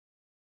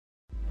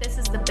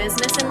the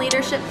Business and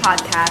Leadership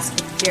Podcast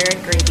with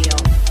Jared Grabiel.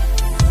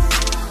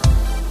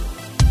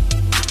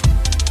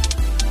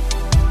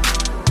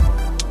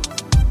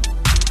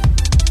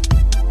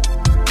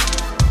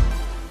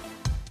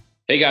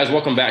 Hey guys,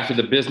 welcome back to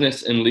the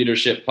Business and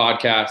Leadership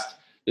Podcast.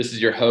 This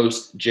is your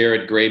host,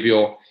 Jared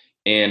Grabiel.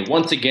 And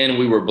once again,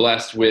 we were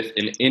blessed with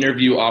an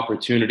interview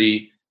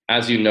opportunity.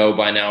 As you know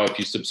by now, if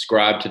you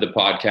subscribe to the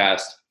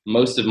podcast,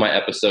 most of my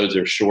episodes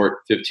are short,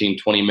 15,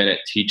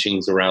 20-minute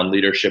teachings around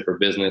leadership or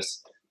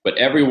business. But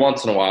every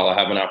once in a while, I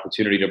have an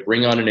opportunity to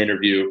bring on an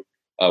interview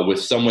with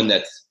someone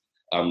that's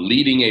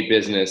leading a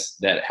business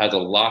that has a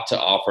lot to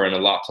offer and a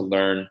lot to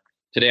learn.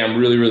 Today, I'm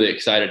really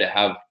excited to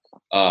have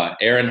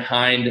Aaron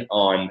Hinde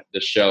on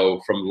the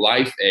show from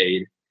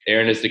LifeAid.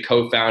 Aaron is the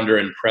co-founder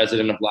and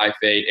president of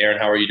LifeAid. Aaron,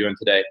 how are you doing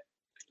today?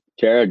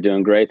 Jared,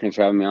 doing great. Thanks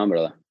for having me on,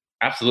 brother.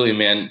 Absolutely,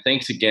 man.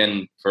 Thanks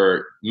again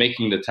for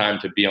making the time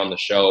to be on the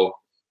show.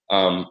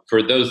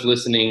 For those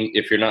listening,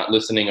 if you're not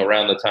listening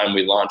around the time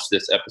we launched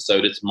this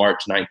episode, it's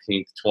March 19th,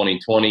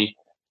 2020.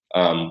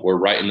 We're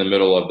right in the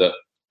middle of the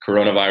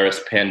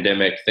coronavirus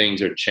pandemic.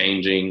 Things are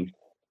changing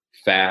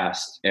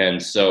fast. And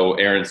so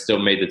Aaron still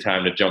made the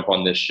time to jump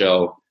on this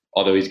show,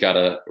 although he's got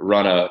to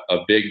run a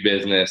big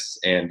business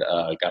and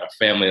got a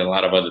family and a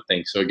lot of other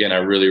things. So again, I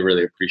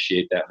really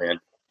appreciate that, man.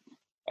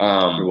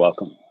 You're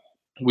welcome.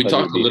 We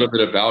talked a little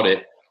bit about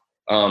it,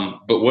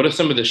 but what are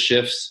some of the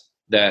shifts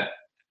that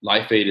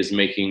LifeAid is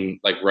making,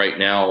 like right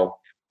now,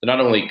 to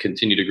not only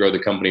continue to grow the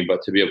company,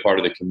 but to be a part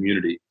of the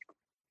community?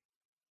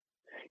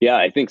 Yeah,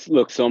 I think,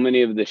 look, so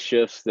many of the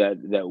shifts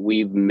that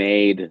we've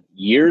made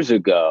years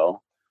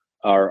ago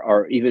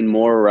are even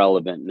more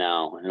relevant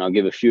now. And I'll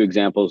give a few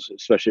examples,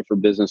 especially for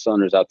business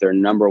owners out there.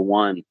 Number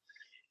one,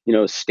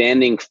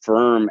 standing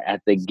firm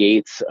at the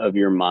gates of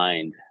your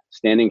mind.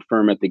 Standing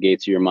firm at the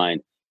gates of your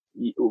mind.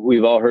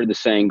 We've all heard the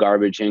saying,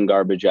 garbage in,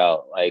 garbage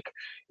out. Like,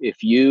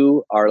 if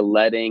you are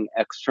letting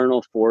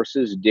external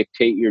forces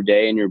dictate your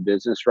day and your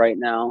business right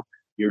now,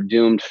 you're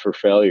doomed for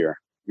failure.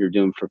 You're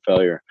doomed for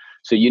failure.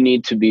 So you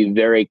need to be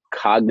very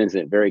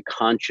cognizant, very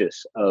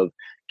conscious of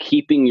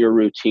keeping your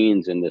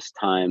routines in this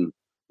time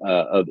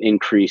of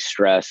increased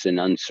stress and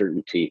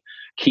uncertainty,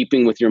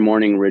 keeping with your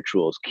morning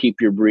rituals, keep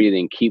your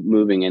breathing, keep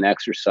moving and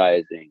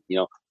exercising,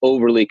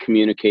 overly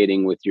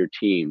communicating with your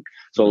team.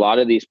 So a lot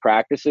of these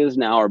practices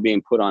now are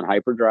being put on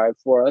hyperdrive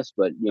for us,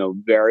 but,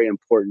 very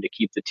important to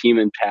keep the team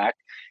intact.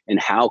 And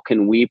how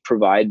can we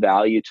provide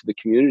value to the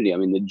community? I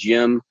mean, the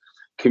gym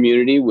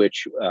community,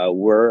 which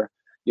we're,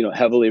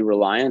 heavily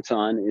reliant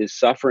on, is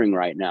suffering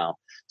right now.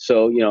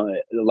 So,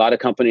 a lot of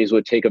companies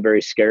would take a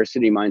very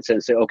scarcity mindset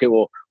and say, okay,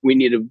 well, we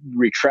need to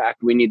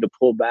retract. We need to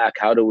pull back.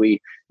 How do we,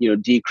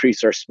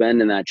 decrease our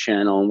spend in that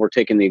channel? And we're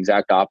taking the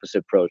exact opposite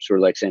approach. So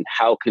we're like saying,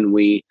 how can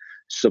we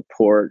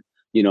support,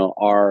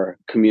 our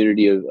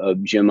community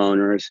of gym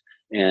owners?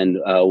 And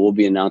we'll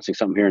be announcing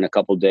something here in a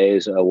couple of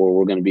days where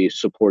we're going to be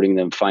supporting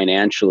them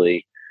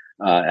financially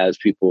as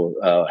people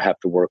have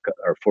to work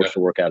or forced to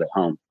work out at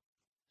home.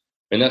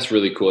 And that's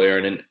really cool,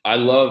 Aaron. And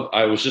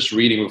I was just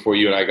reading before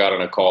you and I got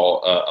on a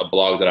call, a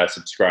blog that I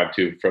subscribe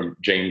to from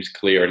James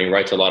Clear, and he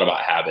writes a lot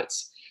about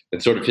habits.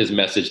 And sort of his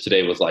message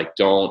today was like,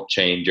 don't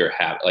change your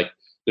habit. Like,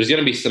 there's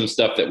going to be some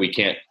stuff that we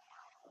can't,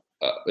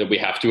 that we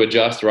have to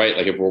adjust, right?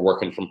 Like if we're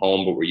working from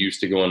home, but we're used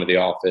to going to the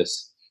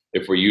office,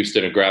 if we're used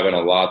to grabbing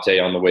a latte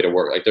on the way to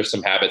work, like there's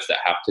some habits that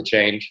have to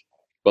change.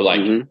 But like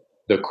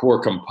the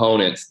core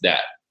components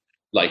that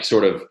like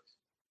sort of,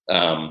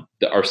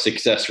 our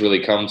success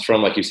really comes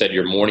from, like you said,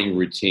 your morning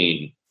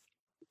routine,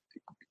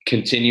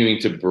 continuing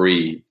to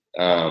breathe.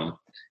 I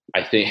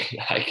think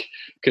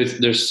because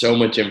there's so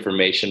much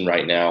information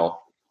right now,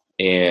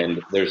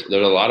 and there's a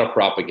lot of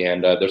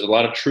propaganda. There's a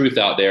lot of truth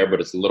out there,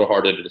 but it's a little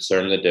harder to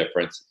discern the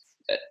difference.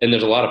 And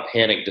there's a lot of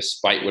panic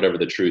despite whatever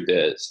the truth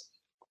is.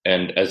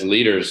 And as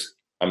leaders,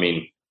 I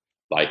mean,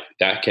 like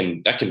that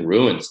can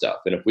ruin stuff.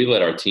 And if we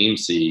let our team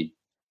see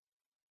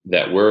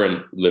that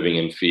we're living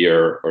in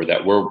fear or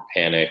that we're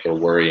panic or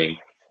worrying,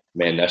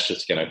 man, that's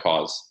just going to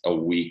cause a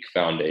weak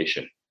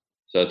foundation.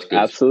 So that's good.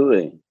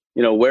 Absolutely.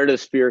 Where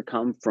does fear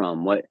come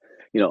from?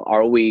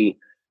 Are we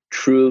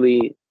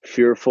truly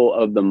fearful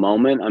of the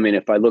moment? I mean,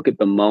 if I look at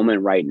the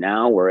moment right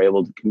now, we're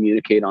able to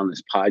communicate on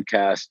this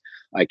podcast.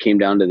 I came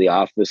down to the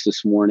office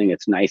this morning.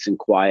 It's nice and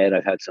quiet.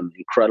 I've had some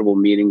incredible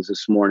meetings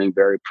this morning,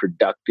 very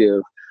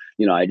productive.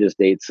 I just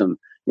ate some,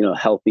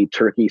 healthy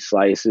turkey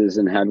slices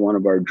and had one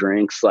of our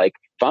drinks. Like,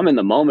 if I'm in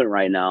the moment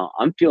right now,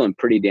 I'm feeling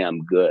pretty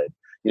damn good.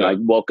 I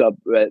woke up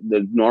at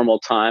the normal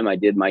time. I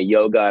did my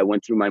yoga. I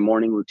went through my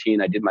morning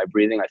routine. I did my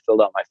breathing. I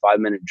filled out my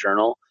 5-minute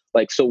journal.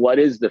 Like, so what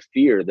is the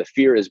fear? The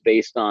fear is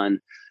based on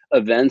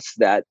events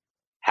that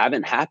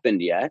haven't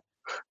happened yet.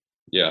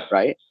 Yeah.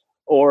 Right.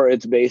 Or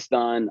it's based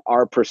on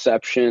our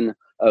perception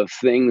of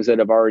things that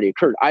have already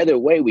occurred. Either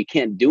way, we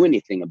can't do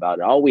anything about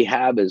it. All we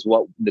have is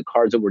what the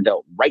cards that were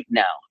dealt right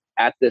now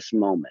at this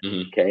moment.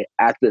 Okay.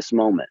 At this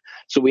moment.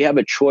 So we have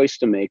a choice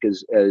to make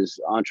as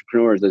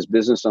entrepreneurs, as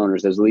business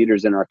owners, as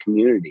leaders in our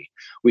community.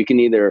 We can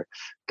either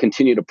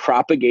continue to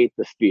propagate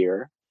the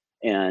fear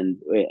and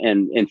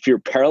fear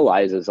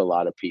paralyzes a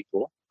lot of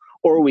people.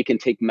 Or we can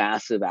take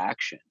massive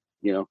action.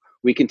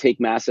 We can take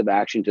massive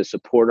action to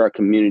support our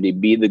community,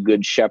 be the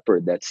good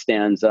shepherd that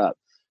stands up,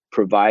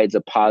 provides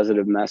a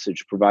positive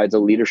message, provides a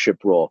leadership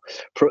role.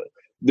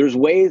 There's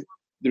ways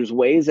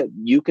that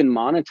you can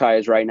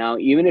monetize right now,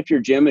 even if your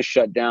gym is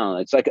shut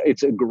down.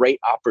 It's a great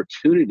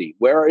opportunity.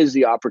 Where is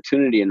the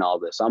opportunity in all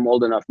this? I'm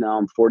old enough now.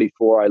 I'm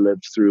 44. I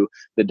lived through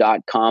the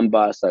dot-com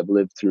bust. I've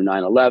lived through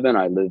 9/11.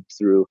 I lived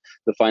through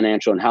the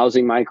financial and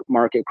housing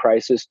market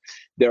crisis.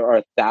 There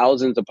are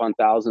thousands upon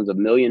thousands of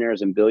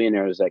millionaires and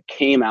billionaires that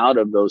came out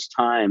of those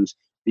times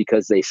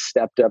because they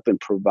stepped up and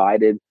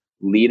provided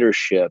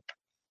leadership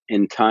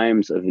in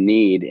times of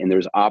need. And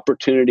there's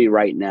opportunity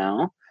right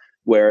now.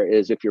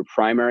 Whereas if your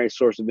primary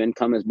source of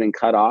income has been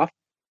cut off,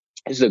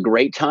 this is a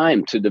great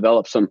time to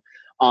develop some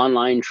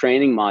online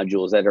training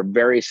modules that are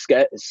very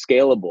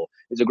scalable.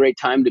 It's a great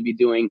time to be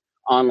doing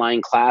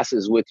online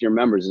classes with your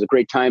members. It's a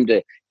great time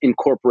to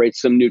incorporate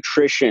some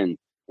nutrition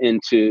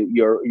into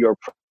your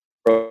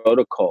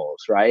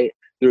protocols, right?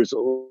 There's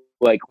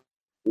like,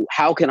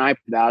 how can I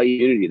value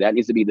unity? That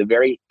needs to be the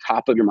very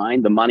top of your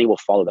mind. The money will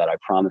follow that, I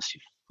promise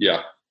you.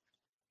 Yeah.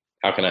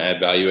 How can I add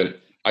value? And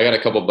I got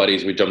a couple of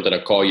buddies. We jumped on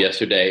a call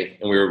yesterday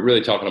and we were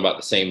really talking about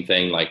the same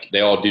thing. Like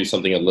they all do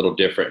something a little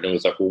different. And it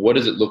was like, well, what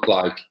does it look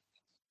like?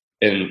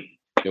 And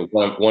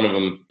one of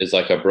them is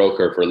like a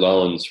broker for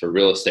loans for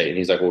real estate. And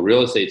he's like, well,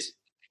 real estate's,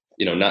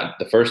 not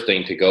the first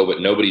thing to go,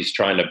 but nobody's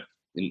trying to,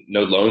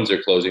 no loans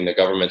are closing. The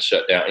government's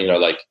shut down,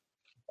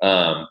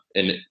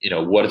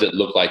 what does it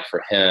look like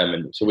for him?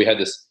 And so we had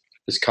this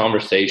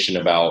conversation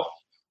about,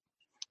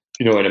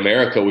 in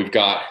America, we've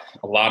got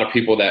a lot of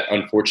people that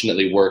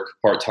unfortunately work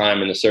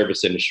part-time in the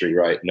service industry,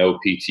 right? No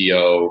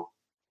PTO.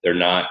 They're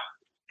not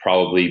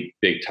probably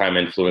big-time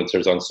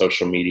influencers on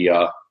social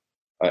media.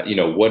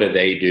 What do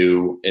they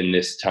do in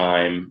this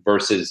time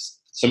versus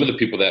some of the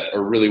people that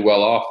are really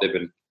well off? They've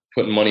been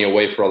putting money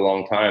away for a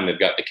long time. They've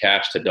got the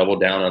cash to double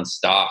down on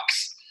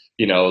stocks,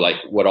 like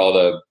what all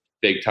the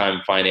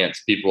big-time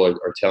finance people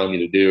are telling you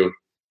to do.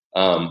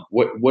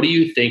 What do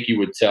you think you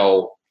would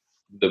tell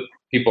the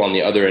people on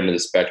the other end of the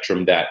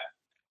spectrum that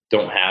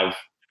don't have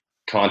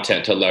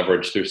content to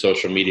leverage through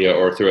social media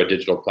or through a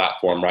digital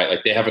platform, right?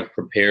 Like they haven't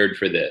prepared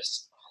for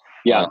this.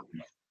 Yeah.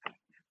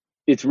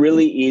 It's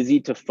really easy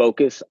to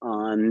focus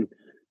on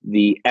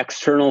the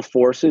external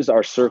forces,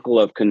 our circle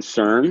of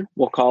concern,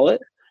 we'll call it,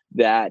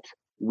 that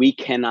we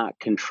cannot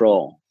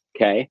control.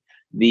 Okay.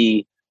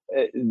 The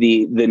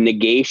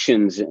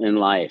negations in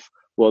life.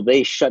 Well,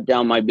 they shut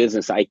down my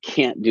business. I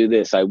can't do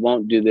this. I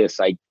won't do this.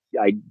 I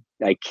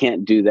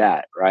can't do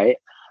that, right?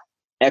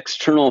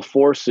 External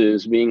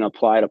forces being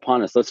applied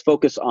upon us. Let's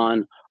focus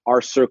on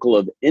our circle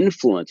of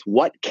influence.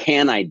 What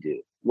can I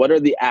do? What are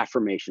the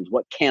affirmations?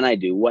 What can I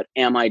do? What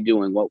am I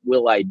doing? What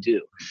will I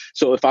do?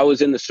 So if I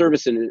was in the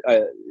service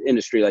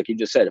industry, like you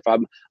just said, if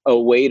I'm a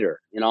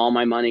waiter and all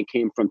my money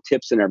came from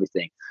tips and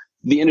everything,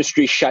 the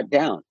industry shut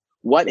down.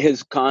 What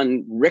has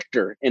gone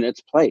Richter in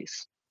its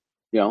place?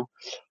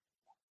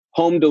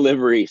 Home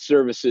delivery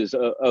services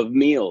of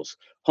meals,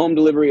 home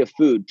delivery of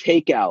food,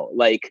 takeout,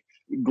 like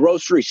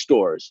grocery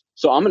stores.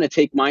 So I'm going to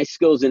take my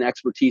skills and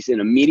expertise and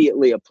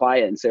immediately apply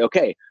it and say,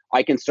 okay,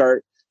 I can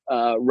start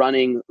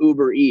running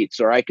Uber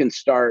Eats, or I can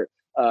start,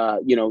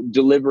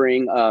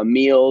 delivering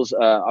meals.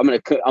 I'm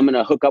going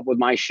to hook up with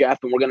my chef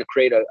and we're going to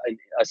create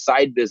a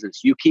side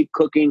business. You keep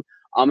cooking.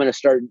 I'm going to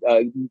start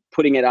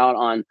putting it out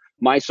on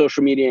my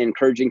social media,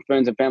 encouraging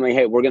friends and family.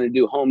 Hey, we're going to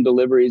do home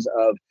deliveries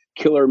of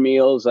killer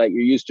meals like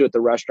you're used to at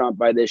the restaurant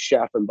by this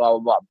chef and blah,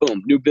 blah, blah.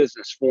 Boom, new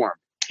business form,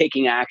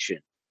 taking action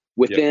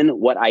within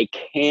what I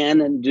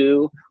can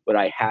do, what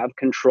I have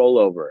control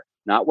over,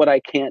 not what I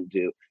can't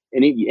do.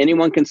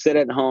 Anyone can sit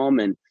at home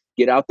and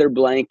get out their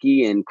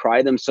blankie and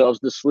cry themselves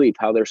to sleep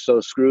how they're so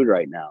screwed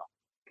right now.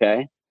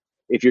 Okay.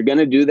 If you're going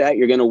to do that,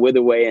 you're going to wither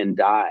away and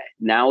die.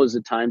 Now is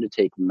the time to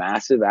take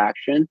massive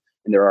action.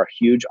 And there are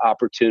huge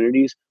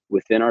opportunities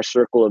within our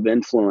circle of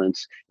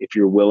influence if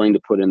you're willing to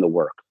put in the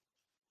work.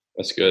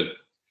 That's good.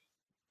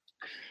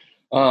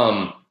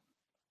 Man,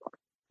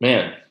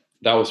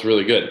 that was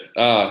really good.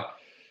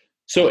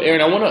 So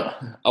Aaron,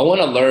 I want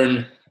to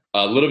learn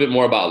a little bit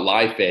more about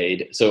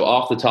LifeAid. So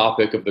off the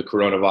topic of the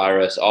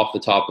coronavirus, off the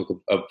topic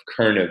of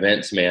current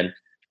events, man,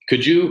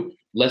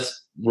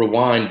 let's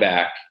rewind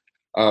back.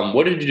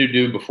 What did you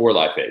do before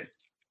LifeAid?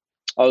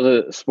 I was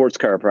a sports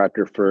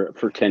chiropractor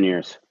for 10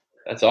 years.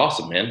 That's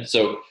awesome, man.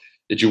 So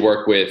did you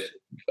work with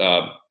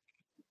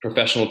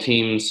professional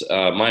teams,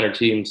 minor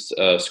teams,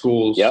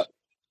 schools? Yep.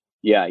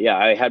 Yeah.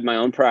 I had my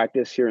own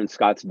practice here in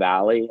Scotts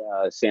Valley,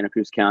 Santa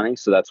Cruz County.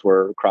 So that's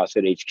where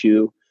CrossFit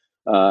HQ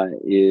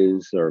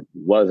is, or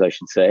was, I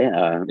should say,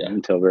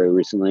 until very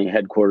recently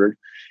headquartered.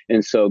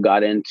 And so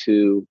got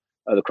into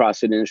the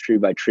CrossFit industry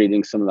by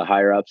treating some of the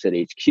higher ups at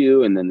HQ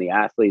and then the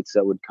athletes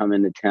that would come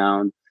into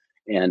town,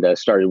 and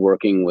started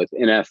working with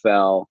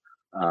NFL,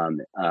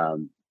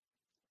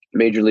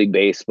 Major League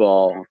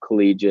Baseball,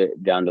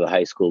 collegiate, down to the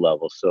high school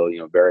level. So,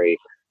 very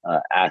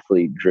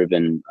athlete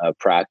driven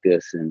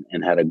practice,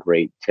 and had a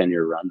great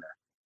 10-year run there.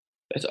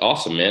 That's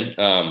awesome, man.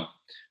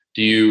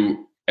 Do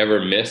you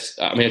ever miss?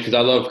 I mean, because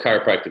I love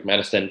chiropractic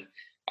medicine.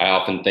 I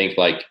often think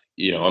like,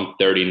 I'm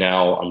 30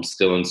 now. I'm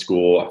still in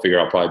school. I figure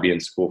I'll probably be in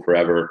school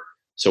forever.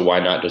 So why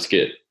not just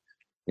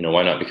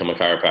why not become a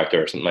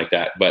chiropractor or something like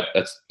that? But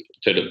that's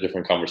a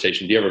different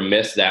conversation. Do you ever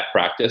miss that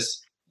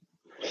practice?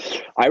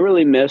 I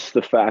really miss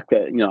the fact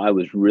that, I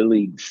was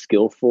really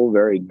skillful,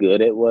 very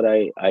good at what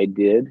I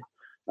did.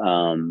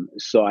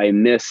 So I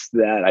miss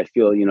that. I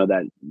feel,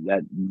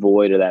 that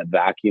void or that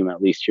vacuum,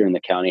 at least here in the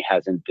county,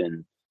 hasn't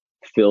been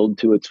filled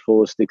to its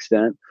fullest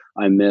extent.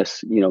 I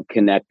miss,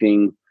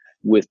 connecting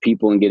with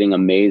people and getting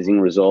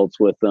amazing results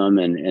with them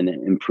and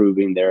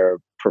improving their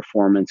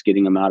performance,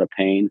 getting them out of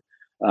pain.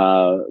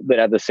 But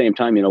at the same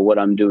time, what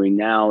I'm doing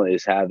now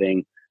is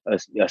having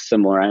a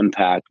similar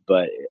impact,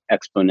 but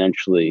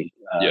exponentially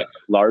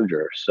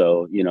larger.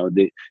 So,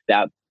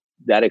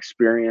 that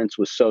experience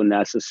was so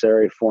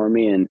necessary for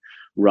me, and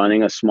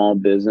running a small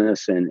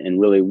business and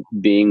really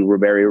being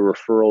very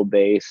referral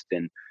based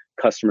and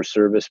customer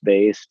service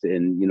based.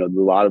 And,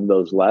 a lot of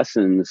those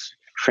lessons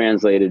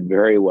translated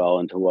very well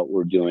into what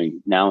we're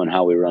doing now and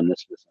how we run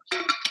this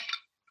business.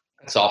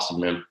 That's awesome,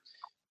 man.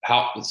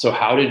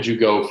 How did you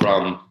go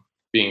from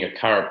being a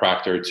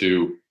chiropractor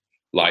to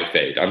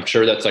LifeAid? I'm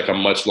sure that's like a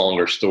much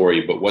longer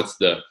story, but what's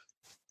the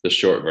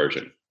short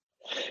version?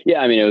 Yeah,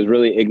 I mean, it was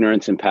really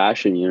ignorance and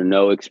passion.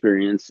 No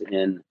experience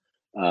in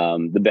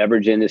the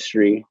beverage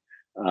industry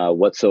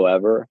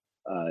whatsoever.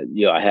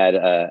 I had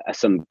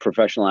some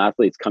professional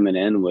athletes coming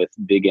in with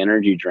big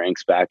energy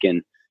drinks back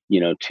in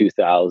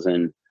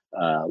 2000,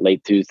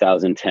 late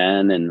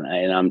 2010,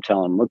 and I'm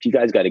telling them, look, you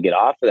guys got to get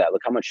off of that.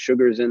 Look how much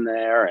sugar's in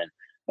there, and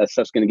that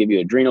stuff's going to give you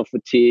adrenal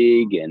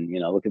fatigue. And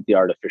look at the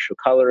artificial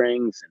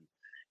colorings.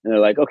 And they're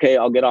like, okay,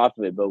 I'll get off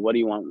of it, but what do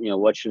you want?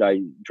 What should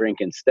I drink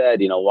instead?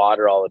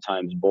 Water all the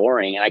time is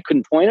boring. And I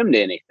couldn't point them to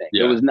anything.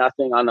 Yeah. There was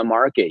nothing on the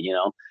market.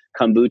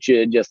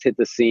 Kombucha just hit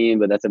the scene,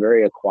 but that's a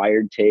very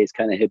acquired taste,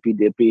 kind of hippy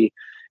dippy.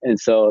 And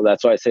so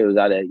that's why I say it was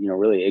out of,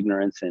 really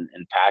ignorance and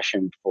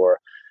passion for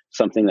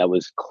something that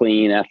was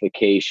clean,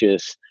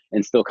 efficacious,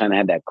 and still kind of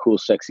had that cool,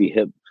 sexy,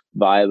 hip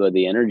vibe of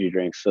the energy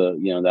drink. So,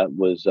 that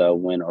was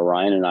when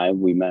Orion and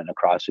we met in a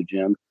CrossFit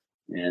gym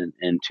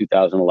in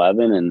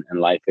 2011, and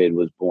LifeAid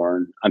was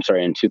born. I'm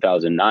sorry, in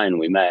 2009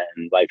 we met,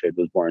 and LifeAid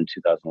was born in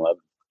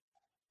 2011.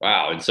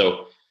 Wow. And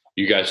so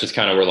you guys just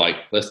kind of were like,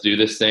 let's do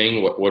this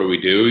thing. What do we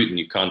do? And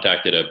you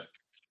contacted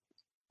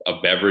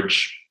a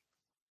beverage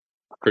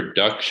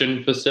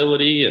production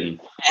facility, and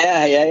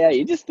yeah.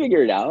 You just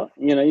figure it out.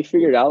 You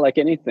figure it out like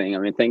anything. I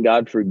mean, thank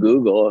God for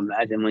Google.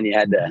 Imagine when you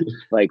had to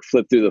like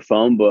flip through the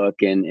phone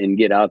book and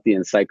get out the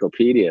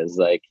encyclopedias.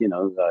 Like, you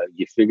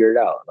figure it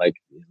out. Like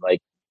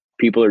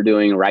people are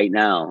doing right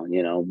now.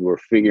 We're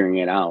figuring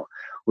it out.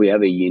 We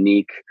have a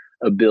unique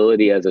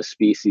ability as a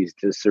species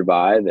to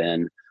survive,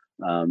 and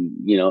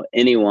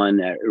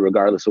anyone,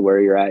 regardless of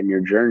where you're at in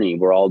your journey,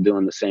 we're all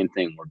doing the same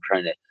thing. We're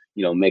trying to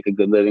make a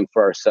good living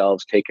for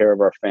ourselves, take care of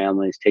our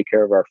families, take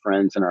care of our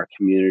friends and our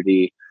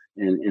community,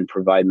 and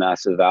provide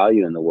massive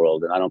value in the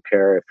world. And I don't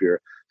care if you're a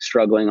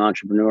struggling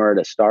entrepreneur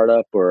at a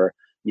startup or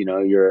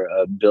you're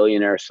a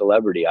billionaire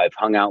celebrity. I've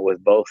hung out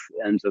with both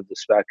ends of the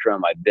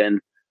spectrum. I've been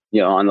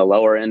on the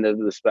lower end of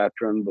the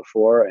spectrum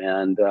before,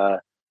 and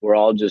we're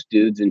all just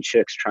dudes and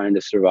chicks trying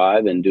to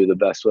survive and do the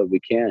best what we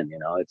can.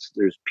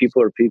 There's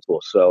people are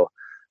people. So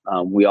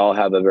we all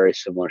have a very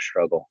similar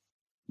struggle.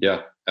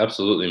 Yeah,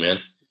 absolutely, man.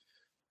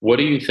 What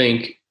do you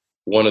think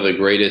one of the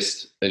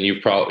greatest, and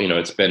you've probably,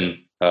 it's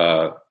been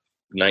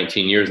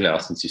 19 years now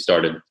since you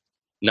started.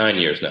 9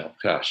 years now.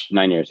 Gosh.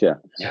 9 years. Yeah.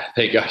 Yeah.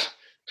 Thank God.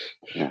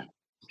 Yeah.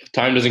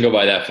 Time doesn't go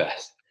by that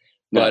fast.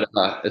 But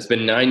it's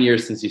been 9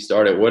 years since you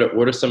started. What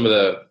are some of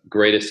the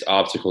greatest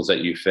obstacles that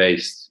you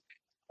faced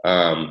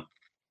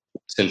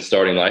since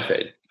starting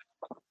LifeAid?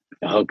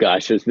 Oh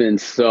gosh, there's been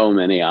so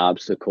many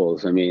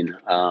obstacles. I mean,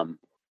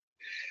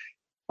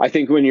 I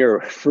think when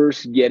you're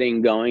first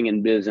getting going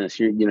in business,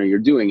 you're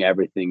doing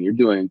everything. You're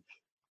doing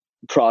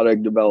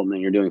product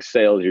development, you're doing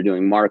sales, you're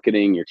doing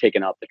marketing, you're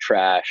taking out the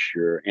trash,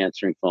 you're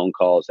answering phone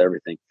calls,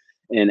 everything.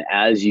 And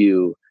as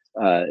you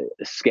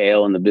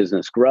scale and the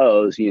business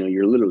grows,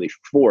 you're literally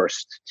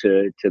forced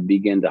to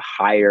begin to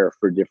hire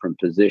for different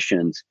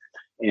positions.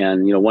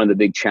 And one of the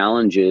big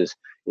challenges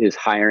is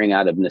hiring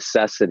out of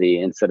necessity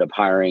instead of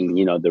hiring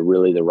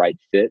the right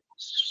fit,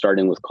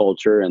 starting with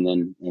culture and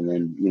then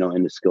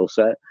into skill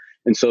set.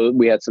 And so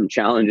we had some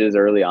challenges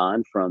early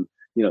on from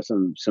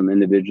some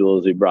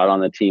individuals we brought on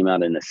the team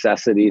out of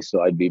necessity.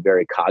 So I'd be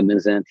very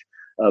cognizant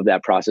of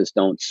that process.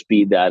 Don't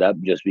speed that up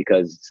just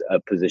because a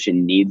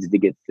position needs to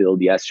get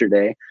filled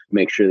yesterday.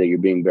 Make sure that you're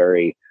being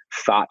very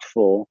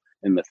thoughtful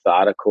and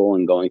methodical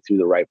and going through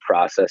the right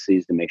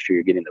processes to make sure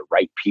you're getting the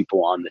right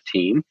people on the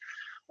team.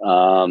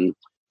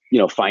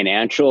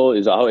 Financial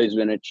has always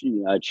been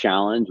a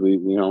challenge. We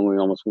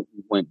almost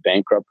went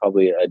bankrupt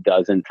probably a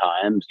dozen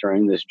times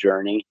during this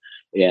journey.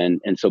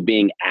 And so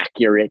being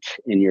accurate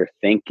in your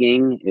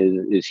thinking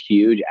is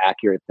huge.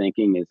 Accurate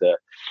thinking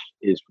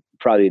is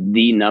probably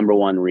the number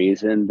one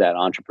reason that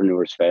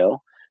entrepreneurs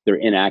fail. they're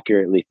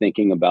inaccurately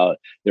thinking about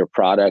their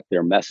product,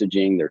 their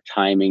messaging, their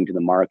timing to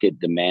the market,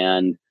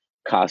 demand,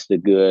 cost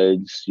of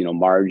goods,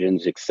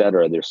 margins, et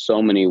cetera. There's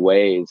so many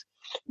ways,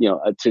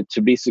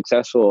 to be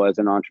successful as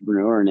an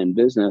entrepreneur and in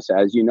business.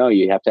 As you know,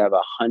 you have to have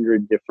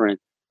 100 different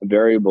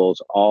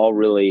variables all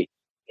really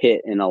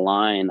hit and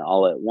align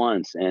all at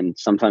once. And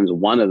sometimes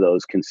one of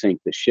those can sink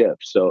the ship.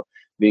 So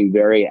being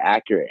very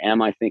accurate.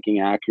 Am I thinking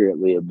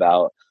accurately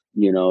about,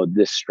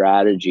 this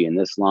strategy and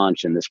this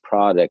launch and this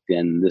product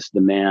and this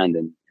demand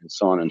and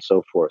so on and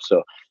so forth.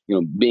 So,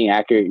 being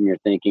accurate in your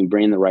thinking,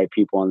 bringing the right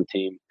people on the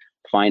team.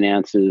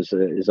 Finances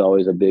is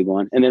always a big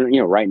one. And then,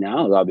 right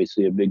now is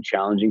obviously a big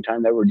challenging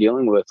time that we're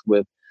dealing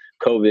with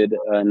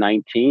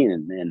COVID-19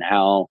 and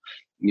how,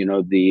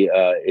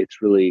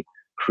 it's really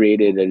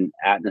created an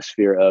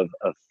atmosphere of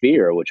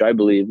fear, which I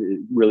believe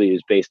really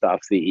is based off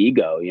the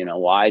ego.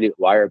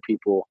 Why are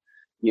people,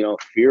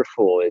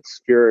 fearful?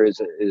 Fear is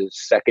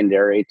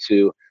secondary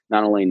to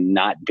not only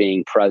not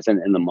being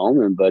present in the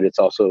moment, but it's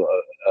also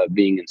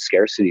being in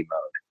scarcity mode.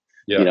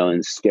 Yeah.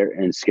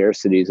 And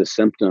scarcity is a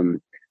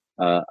symptom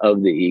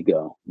of the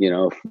ego.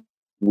 If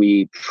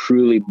we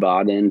truly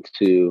bought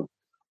into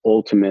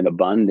ultimate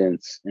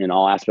abundance in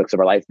all aspects of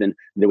our life, then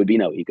there would be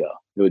no ego.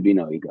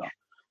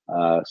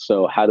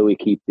 So how do we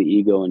keep the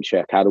ego in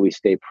check? How do we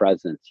stay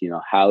present?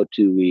 How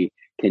do we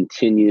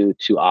continue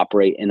to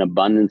operate in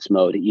abundance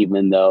mode,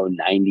 even though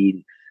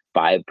 95%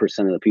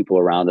 of the people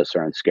around us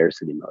are in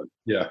scarcity mode?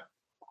 Yeah.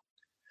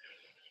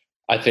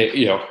 I think,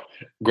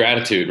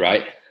 gratitude,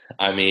 right?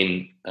 I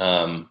mean,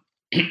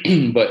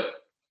 but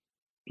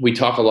we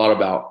talk a lot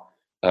about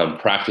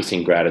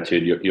practicing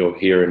gratitude. You'll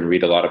hear and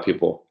read a lot of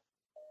people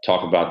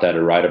talk about that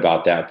or write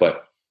about that.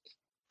 But,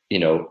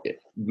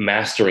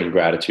 mastering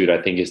gratitude,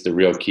 I think, is the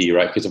real key,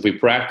 right? Because if we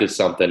practice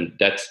something,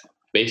 that's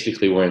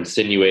basically we're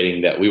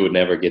insinuating that we would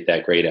never get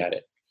that great at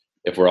it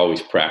if we're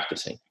always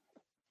practicing.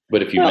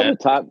 But if you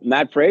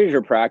Matt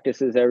Fraser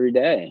practices every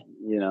day,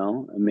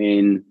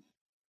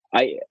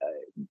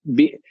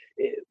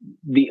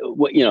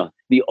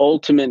 the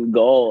ultimate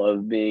goal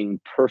of being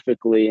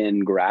perfectly in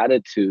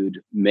gratitude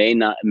may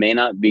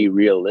not be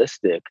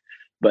realistic,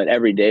 but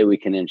every day we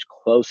can inch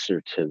closer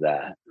to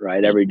that,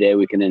 right? Every day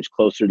we can inch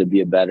closer to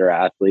be a better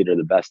athlete or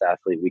the best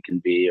athlete we can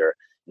be, or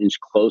inch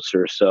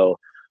closer. So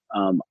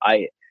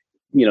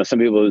some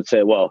people would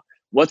say, well,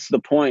 what's the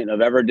point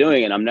of ever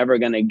doing it? I'm never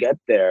going to get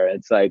there.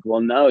 It's like,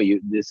 well, no,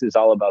 this is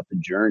all about the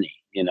journey.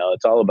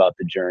 It's all about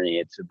the journey.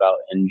 It's about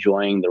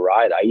enjoying the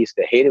ride. I used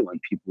to hate it when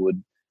people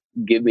would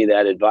give me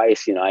that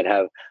advice. I'd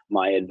have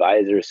my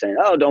advisor saying,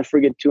 oh, don't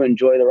forget to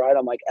enjoy the ride.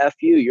 I'm like, F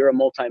you, you're a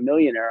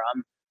multimillionaire.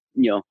 I'm,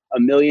 $1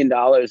 million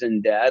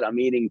in debt. I'm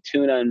eating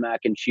tuna and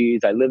mac and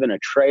cheese. I live in a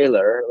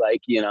trailer.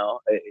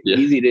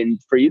 Easy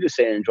for you to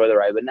say enjoy the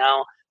ride. But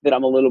now that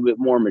I'm a little bit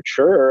more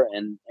mature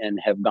and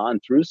have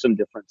gone through some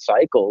different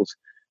cycles,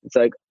 it's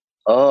like,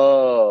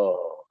 oh,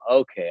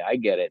 okay, I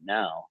get it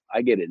now.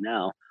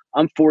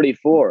 I'm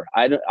 44.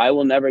 I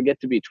will never get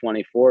to be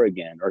 24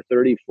 again or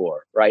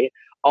 34, right?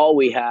 All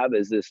we have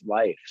is this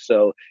life.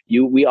 So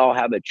we all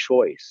have a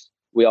choice.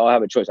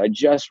 I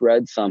just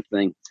read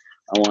something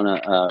I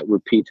want to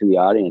repeat to the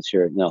audience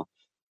here.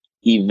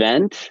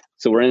 Event.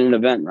 So we're in an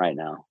event right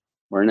now.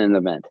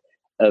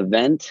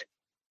 Event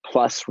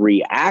plus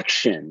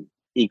reaction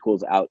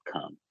equals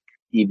outcome.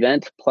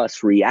 Event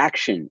plus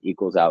reaction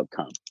equals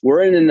outcome.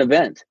 We're in an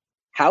event.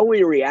 How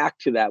we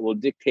react to that will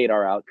dictate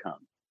our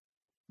outcome.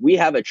 We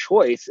have a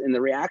choice in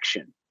the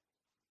reaction.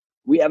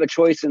 We don't have a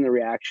choice in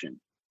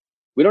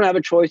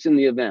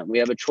the event. We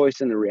have a choice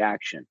in the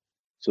reaction.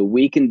 So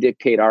we can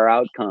dictate our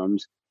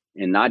outcomes,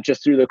 and not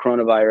just through the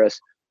coronavirus,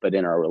 but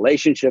in our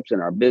relationships,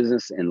 in our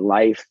business, in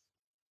life,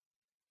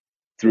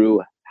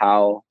 through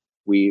how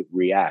we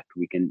react.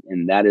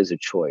 And that is a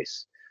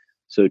choice.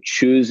 So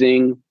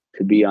choosing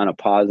to be on a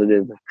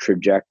positive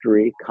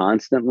trajectory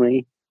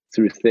constantly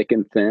through thick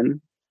and thin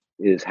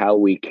is how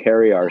we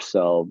carry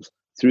ourselves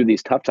through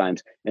these tough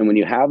times. And when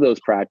you have those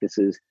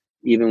practices,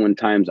 even when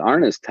times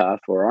aren't as tough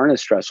or aren't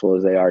as stressful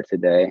as they are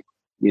today,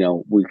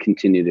 we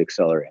continue to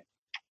accelerate.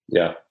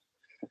 Yeah,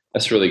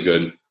 that's really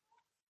good.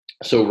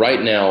 So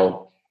right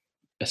now,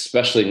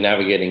 especially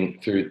navigating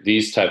through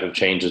these type of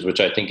changes, which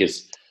I think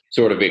is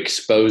sort of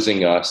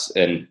exposing us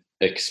and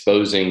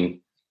exposing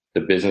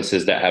the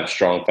businesses that have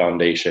strong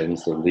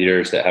foundations, the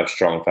leaders that have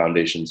strong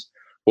foundations.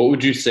 What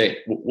would you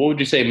say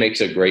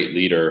makes a great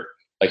leader?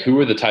 Like, who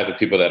are the type of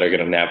people that are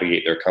going to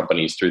navigate their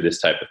companies through this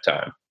type of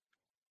time?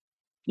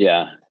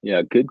 Yeah.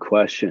 Good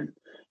question.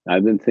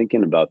 I've been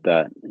thinking about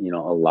that,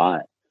 a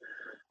lot.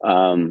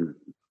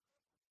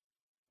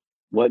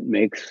 What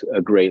makes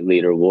a great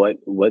leader?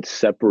 What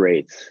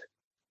separates,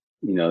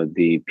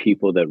 the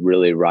people that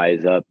really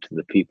rise up to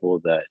the people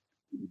that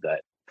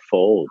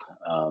fold,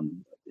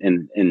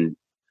 and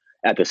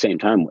at the same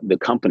time, the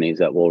companies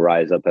that will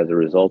rise up as a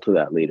result of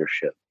that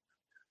leadership.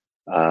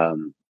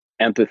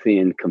 Empathy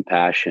and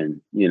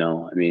compassion.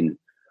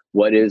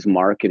 What is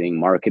marketing?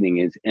 Marketing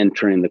is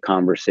entering the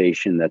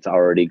conversation that's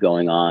already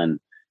going on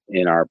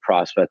in our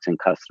prospects and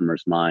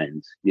customers'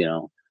 minds.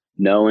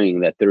 knowing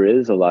that there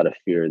is a lot of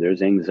fear,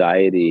 there's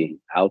anxiety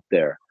out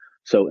there.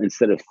 So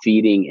instead of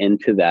feeding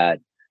into that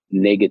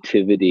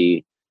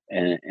negativity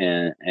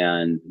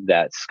and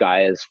that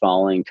sky is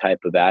falling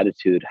type of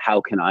attitude,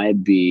 how can I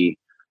be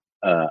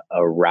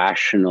a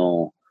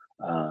rational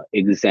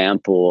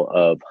example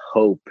of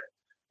hope,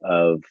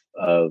 of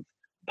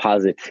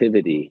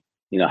positivity?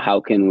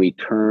 How can we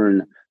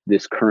turn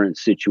this current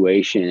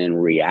situation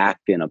and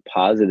react in a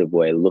positive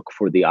way? Look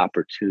for the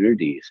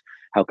opportunities.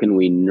 How can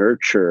we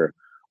nurture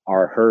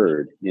our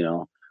herd?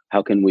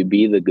 How can we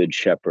be the good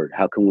shepherd?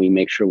 How can we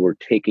make sure we're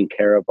taking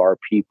care of our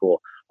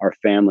people, our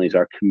families,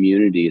 our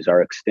communities,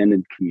 our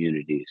extended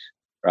communities,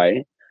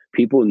 right?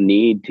 People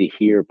need to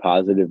hear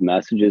positive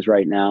messages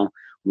right now.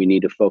 We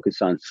need to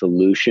focus on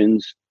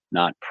solutions,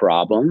 not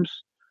problems.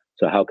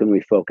 So how can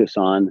we focus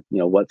on,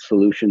 what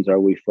solutions are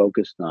we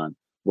focused on?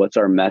 What's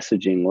our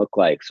messaging look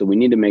like? So we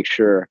need to make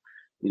sure,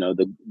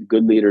 the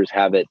good leaders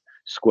have it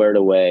squared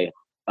away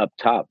up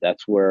top.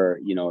 That's where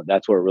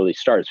it really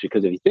starts.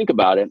 Because if you think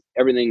about it,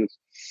 everything's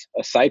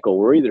a cycle.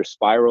 We're either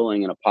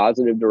spiraling in a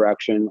positive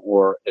direction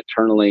or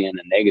eternally in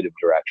a negative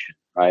direction,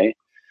 right?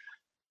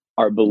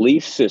 Our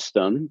belief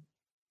system,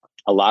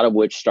 a lot of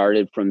which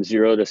started from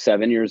 0 to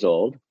 7 years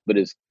old, but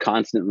is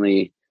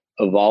constantly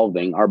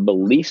evolving. Our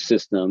belief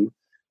system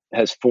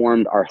has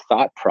formed our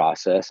thought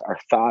process. Our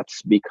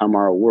thoughts become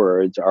our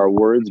words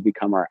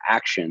become our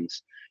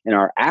actions, and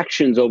our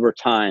actions over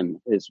time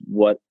is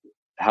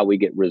how we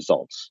get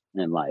results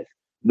in life.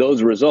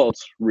 Those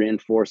results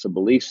reinforce a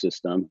belief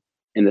system,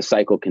 and the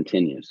cycle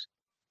continues.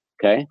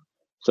 Okay.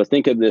 So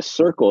think of this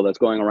circle that's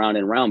going around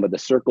and around, but the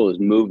circle is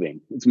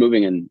moving. It's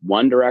moving in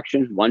one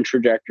direction, one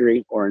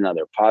trajectory, or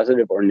another,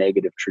 positive or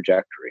negative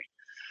trajectory.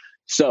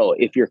 So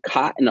if you're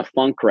caught in a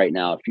funk right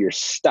now, if you're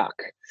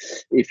stuck,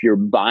 if you're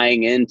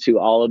buying into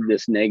all of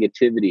this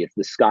negativity, if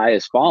the sky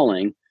is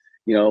falling,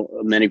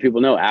 many people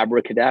know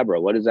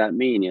abracadabra. What does that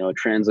mean? It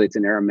translates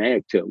in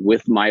Aramaic to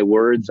 "with my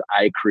words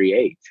I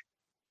create."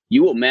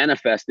 You will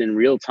manifest in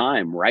real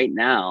time right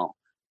now,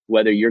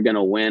 whether you're going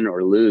to win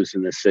or lose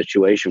in this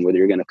situation, whether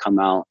you're going to come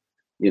out,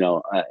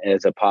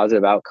 as a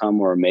positive outcome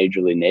or a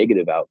majorly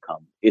negative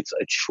outcome. It's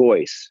a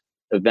choice.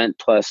 Event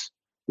plus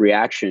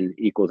reaction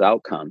equals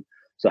outcome.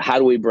 So how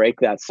do we break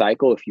that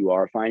cycle if you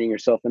are finding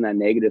yourself in that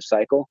negative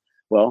cycle?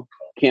 Well,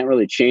 can't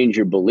really change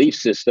your belief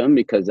system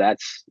because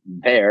that's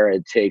there.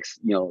 It takes,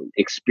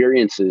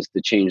 experiences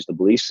to change the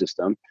belief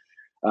system.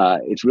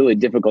 It's really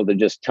difficult to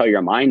just tell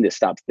your mind to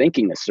stop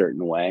thinking a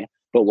certain way.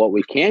 But what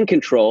we can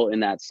control in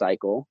that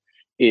cycle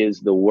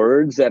is the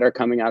words that are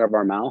coming out of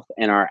our mouth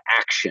and our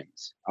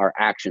actions,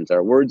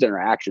 our words and our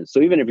actions.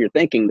 So even if you're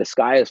thinking the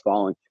sky is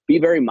falling, be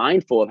very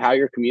mindful of how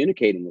you're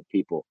communicating with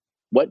people.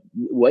 What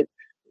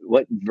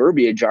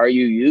verbiage are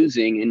you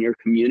using in your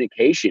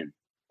communication?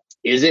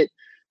 Is it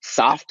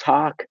soft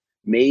talk?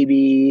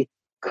 Maybe,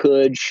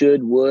 could,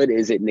 should, would?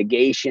 Is it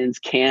negations,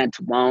 can't,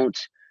 won't?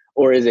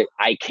 Or is it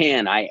I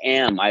can, I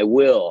am, I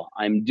will,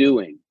 I'm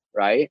doing,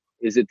 right?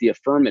 Is it the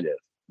affirmative?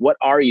 What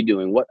are you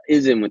doing? What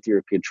is in with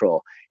your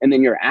control? And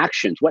then your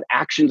actions. What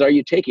actions are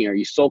you taking? Are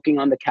you sulking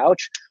on the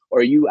couch, or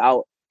are you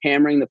out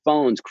hammering the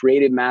phones,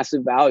 created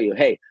massive value?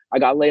 Hey, I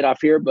got laid off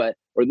here,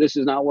 or this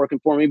is not working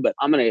for me, but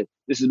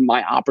this is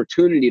my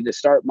opportunity to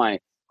start my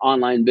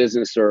online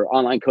business or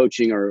online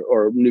coaching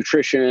or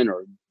nutrition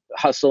or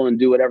hustle and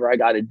do whatever I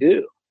got to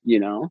do,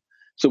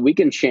 So we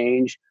can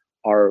change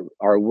our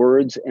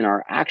words and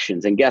our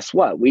actions. And guess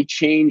what? We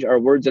change our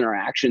words and our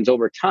actions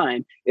over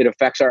time. It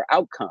affects our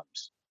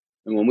outcomes.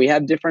 And when we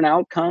have different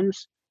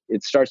outcomes,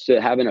 it starts to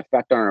have an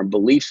effect on our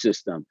belief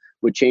system,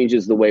 which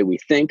changes the way we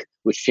think,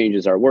 which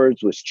changes our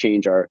words, which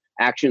change our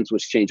actions,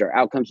 which change our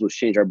outcomes, which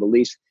change our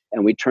beliefs.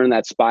 And we turn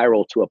that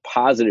spiral to a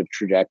positive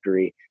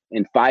trajectory.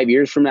 And 5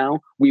 years from now,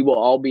 we will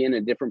all be in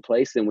a different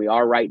place than we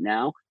are right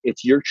now.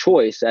 It's your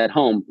choice at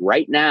home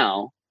right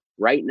now,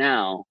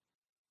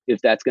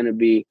 if that's going to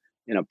be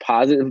in a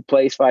positive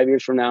place 5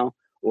 years from now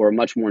or a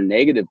much more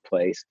negative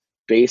place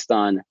based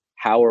on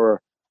how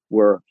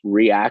we're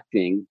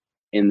reacting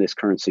in this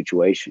current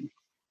situation.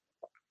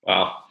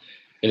 Wow.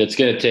 And it's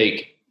going to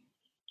take,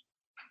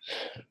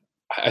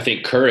 I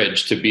think,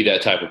 courage to be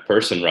that type of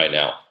person right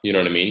now. You know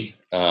what I mean?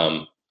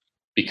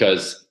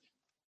 Because,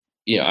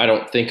 I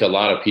don't think a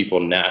lot of people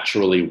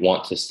naturally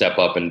want to step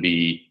up and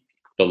be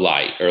the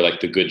light or like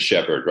the good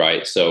shepherd,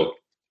 right? So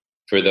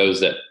for those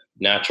that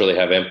naturally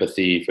have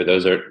empathy, for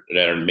those that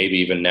are maybe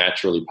even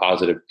naturally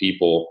positive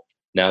people,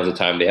 now's the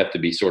time they have to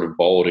be sort of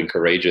bold and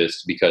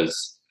courageous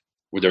because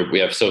we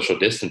have social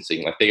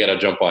distancing. Like they got to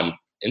jump on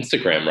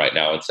Instagram right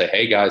now and say,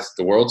 hey guys,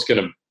 the world's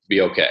going to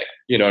be okay.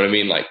 You know what I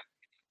mean? Like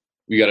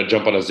you got to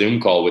jump on a Zoom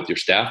call with your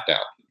staff now.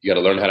 You got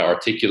to learn how to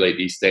articulate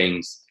these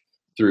things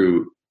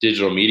through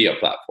digital media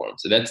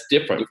platforms. And that's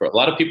different for a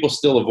lot of people.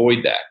 Still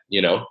avoid that,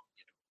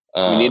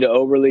 We need to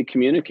overly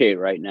communicate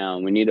right now.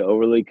 We need to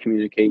overly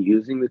communicate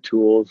using the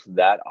tools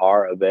that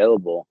are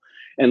available.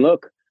 And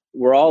look,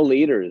 we're all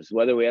leaders,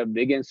 whether we have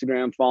big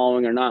Instagram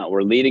following or not.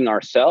 We're leading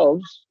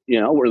ourselves,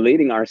 we're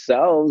leading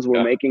ourselves.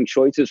 We're making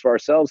choices for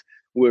ourselves.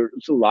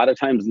 It's a lot of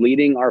times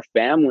leading our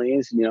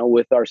families,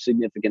 with our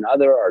significant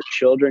other, our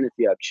children, if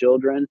you have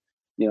children,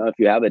 if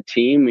you have a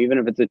team, even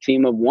if it's a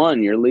team of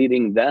one, you're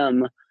leading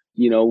them.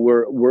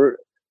 We're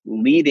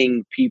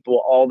leading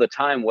people all the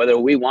time, whether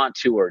we want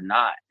to or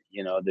not.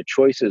 The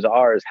choice is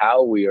ours,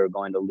 how we are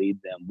going to lead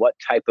them, what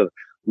type of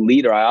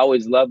leader. I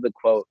always love the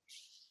quote,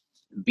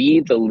 be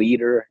the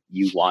leader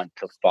you want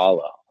to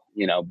follow,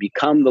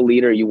 become the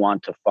leader you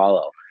want to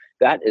follow.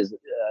 That is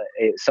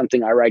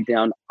something I write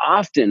down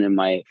often in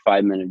my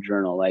 5-minute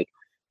journal, like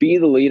be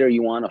the leader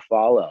you want to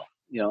follow.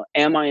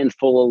 Am I in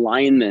full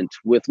alignment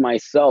with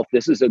myself?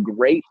 This is a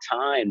great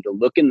time to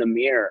look in the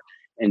mirror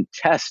and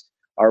test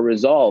our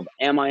resolve.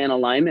 Am I in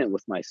alignment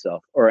with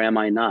myself or am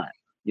I not?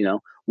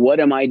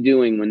 What am I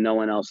doing when no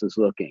one else is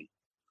looking?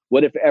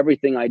 What if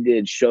everything I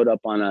did showed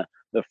up on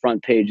the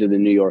front page of the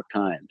New York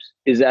Times?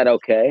 Is that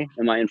okay?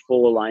 Am I in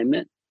full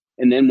alignment?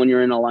 And then when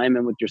you're in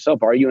alignment with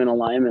yourself, are you in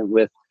alignment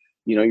with,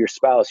 your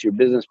spouse, your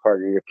business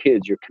partner, your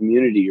kids, your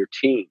community, your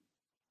team,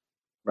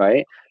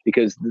 right?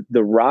 Because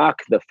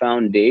the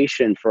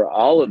foundation for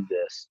all of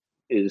this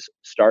is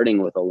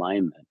starting with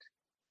alignment.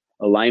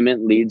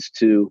 Alignment leads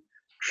to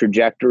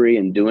trajectory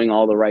and doing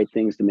all the right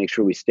things to make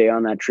sure we stay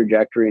on that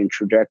trajectory, and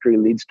trajectory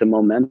leads to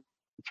momentum,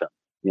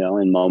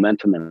 and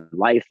momentum in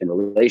life and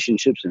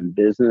relationships and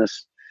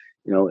business,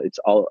 it's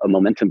all a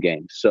momentum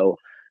game. So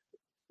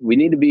we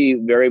need to be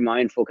very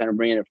mindful, kind of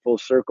bringing it full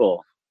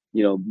circle,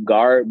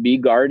 be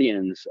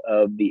guardians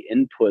of the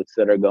inputs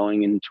that are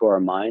going into our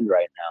mind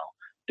right now.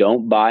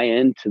 Don't buy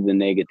into the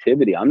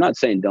negativity. I'm not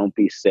saying don't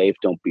be safe,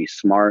 don't be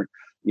smart,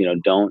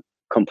 don't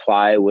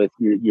comply with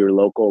your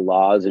local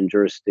laws and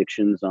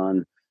jurisdictions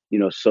on,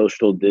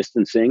 social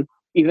distancing.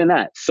 Even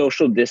that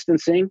social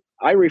distancing,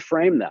 I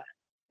reframe that.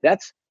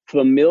 That's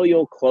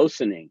familial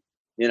closening,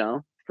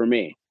 for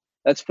me.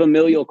 That's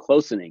familial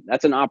closening.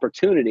 That's an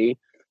opportunity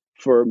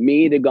for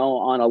me to go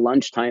on a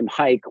lunchtime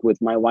hike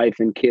with my wife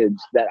and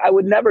kids that I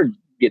would never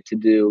get to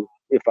do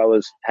if I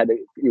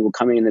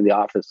coming into the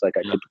office like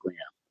I typically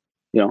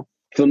am.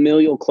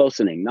 Familial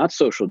closening, not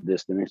social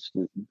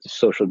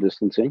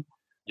distancing.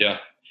 Yeah,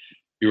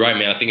 you're right,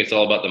 man. I think it's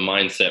all about the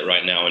mindset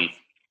right now. And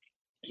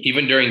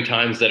even during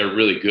times that are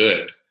really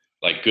good,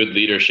 like good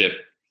leadership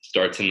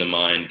starts in the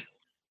mind.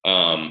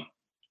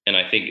 And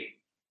I think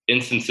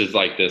instances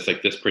like this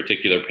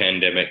particular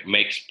pandemic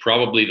makes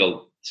probably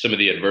some of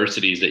the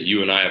adversities that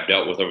you and I have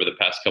dealt with over the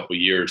past couple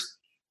of years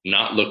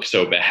not look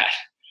so bad.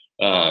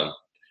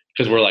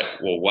 Because we're like,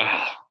 well,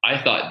 wow,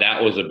 I thought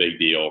that was a big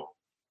deal.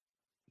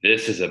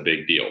 This is a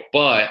big deal,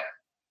 but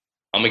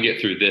I'm going to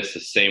get through this the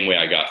same way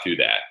I got through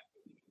that.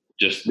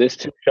 Just this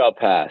too shall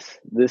pass.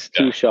 This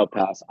too shall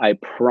pass. I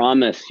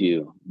promise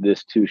you,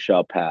 this too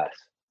shall pass.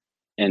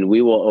 And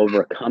we will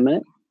overcome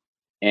it.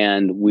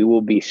 And we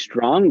will be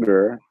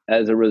stronger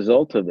as a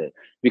result of it.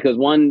 Because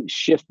one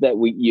shift that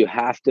you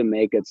have to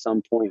make at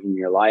some point in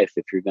your life,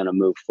 if you're going to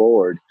move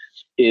forward,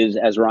 is,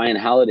 as Ryan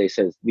Halliday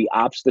says, the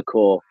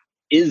obstacle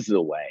is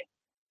the way.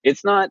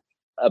 It's not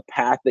a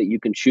path that you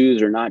can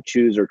choose or not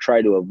choose or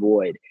try to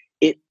avoid.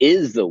 It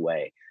is the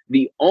way.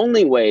 The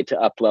only way to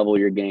up-level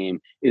your game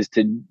is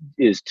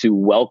to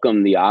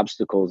welcome the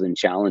obstacles and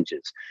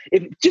challenges.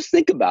 Just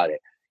think about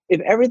it.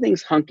 If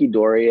everything's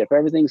hunky-dory, if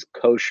everything's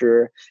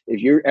kosher,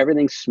 if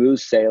everything's smooth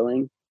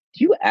sailing,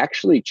 do you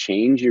actually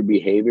change your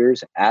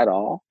behaviors at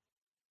all?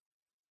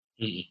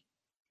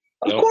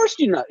 Mm-hmm. Of course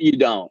you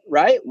don't,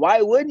 right?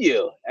 Why would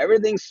you?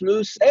 Everything's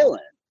smooth sailing,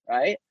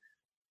 right?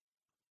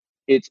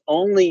 It's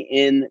only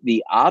in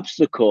the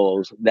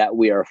obstacles that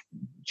we are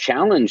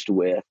challenged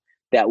with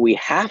that we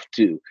have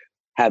to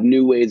have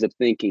new ways of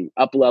thinking,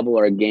 up-level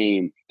our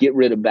game, get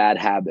rid of bad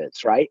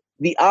habits, right?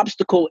 The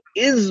obstacle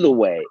is the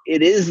way.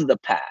 It is the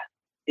path.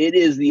 It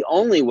is the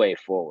only way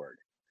forward.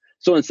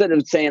 So instead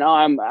of saying,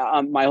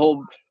 my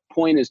whole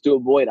point is to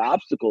avoid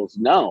obstacles,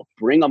 no,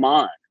 bring them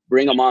on.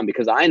 Bring them on,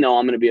 because I know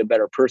I'm going to be a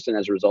better person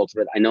as a result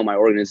of it. I know my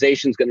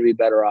organization's going to be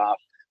better off.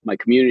 My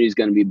community is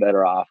going to be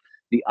better off.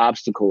 The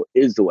obstacle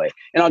is the way.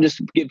 And I'll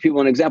just give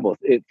people an example.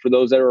 For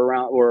there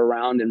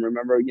around and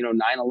remember,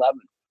 9/11.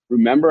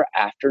 Remember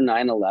after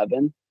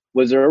 9/11,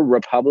 was there a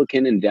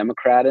Republican and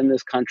Democrat in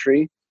this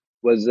country?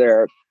 Was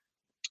there,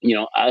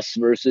 us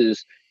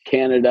versus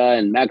Canada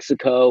and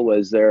Mexico?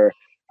 Was there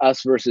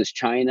us versus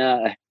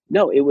China?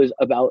 No, it was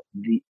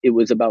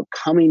about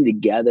coming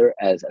together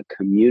as a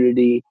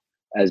community,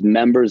 as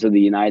members of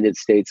the United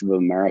States of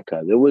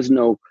America. There was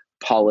no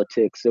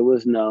politics. There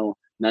was none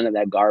of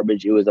that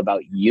garbage. It was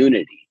about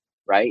unity,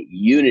 right?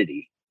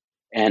 Unity.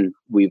 And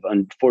we've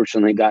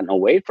unfortunately gotten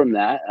away from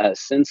that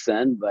since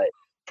then. But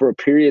for a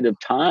period of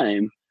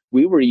time,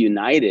 we were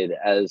united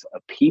as a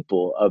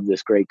people of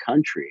this great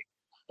country.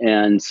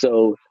 And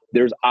so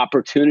there's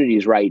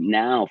opportunities right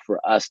now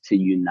for us to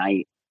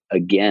unite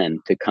again,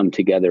 to come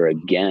together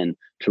again,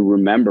 to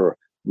remember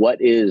what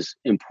is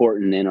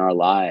important in our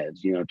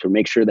lives, to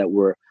make sure that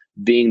we're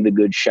being the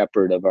good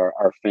shepherd of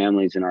our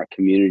families and our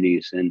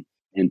communities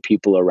and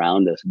people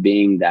around us,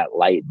 being that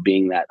light,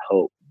 being that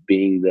hope,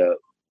 being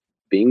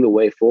the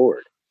way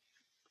forward.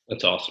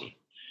 That's awesome.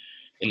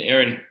 And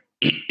Aaron,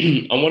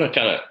 I want to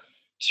kind of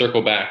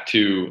circle back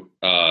to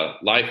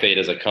LifeAid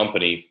as a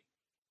company,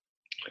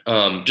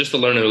 just to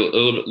learn a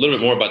little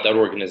bit more about that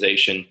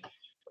organization,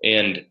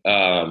 and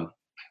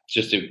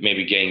just to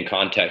maybe gain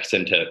context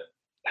into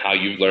how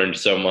you've learned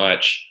so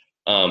much.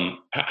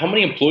 How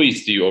many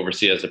employees do you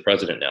oversee as the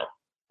president now?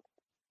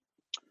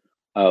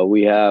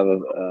 We have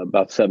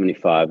about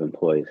 75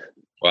 employees.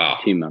 Wow.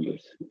 Team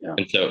members. Yeah.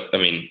 And so, I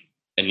mean,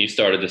 and you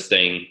started this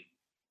thing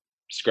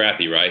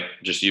scrappy, right?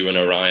 Just you and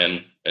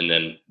Orion, and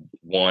then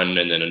one,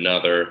 and then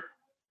another.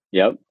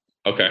 Yep.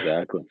 Okay.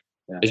 Exactly.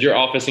 Yeah. Is your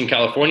office in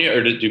California,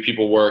 or do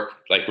people work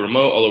like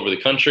remote all over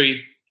the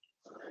country?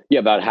 Yeah,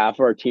 about half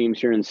of our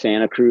team's here in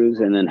Santa Cruz,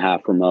 and then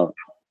half remote.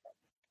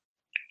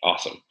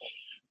 Awesome.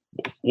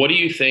 What do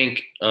you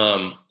think,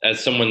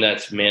 as someone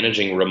that's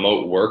managing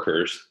remote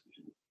workers,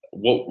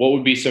 what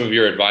would be some of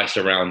your advice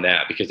around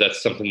that? Because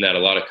that's something that a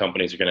lot of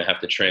companies are going to have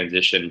to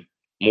transition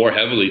more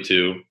heavily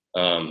to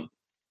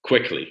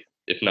quickly,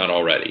 if not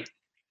already.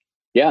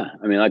 Yeah.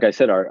 I mean, like I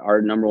said,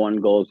 our number one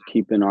goal is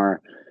keeping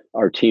our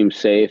team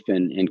safe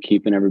and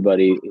keeping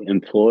everybody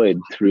employed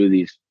through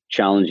these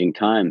challenging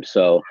times.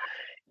 So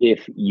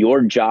if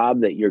your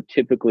job that you're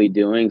typically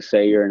doing,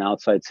 say you're an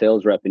outside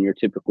sales rep and you're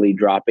typically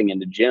dropping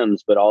into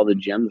gyms, but all the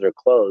gyms are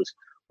closed,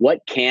 what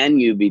can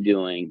you be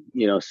doing,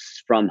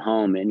 from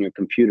home in your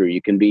computer?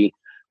 You can be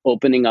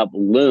opening up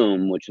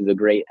Loom, which is a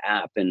great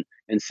app, and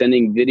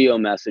sending video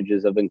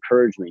messages of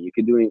encouragement. You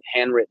can be doing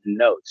handwritten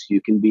notes.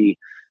 You can be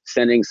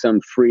sending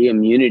some free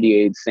immunity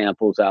aid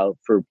samples out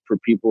for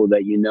people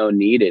that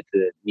need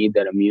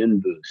that immune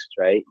boost,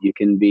 right? You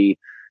can be,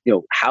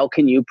 how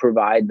can you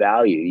provide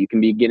value? You can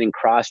be getting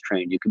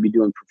cross-trained. You can be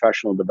doing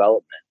professional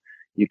development.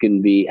 You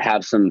can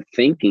have some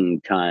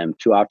thinking time.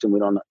 Too often we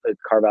don't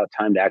carve out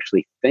time to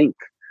actually think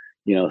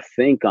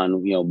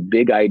on,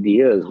 big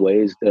ideas,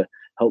 ways to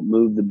help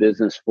move the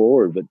business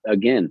forward. But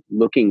again,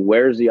 looking,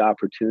 where's the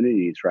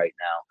opportunities right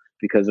now?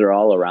 Because they're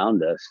all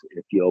around us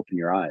if you open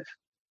your eyes.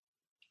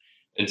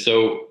 And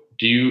so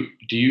do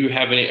you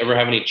ever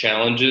have any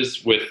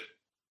challenges with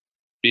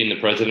being the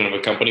president of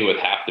a company with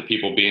half the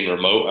people being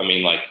remote? I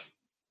mean,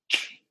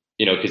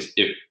 because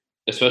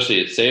especially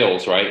at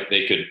sales, right,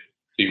 they could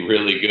be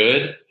really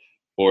good,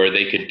 or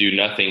they could do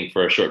nothing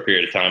for a short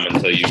period of time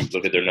until you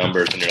look at their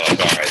numbers and you're like,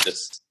 all right,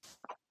 this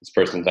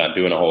person's not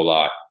doing a whole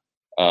lot.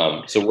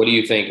 So what do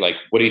you think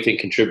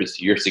contributes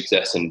to your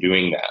success in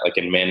doing that, like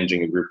in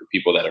managing a group of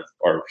people that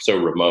are so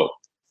remote?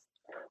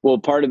 Well,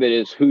 part of it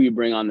is who you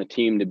bring on the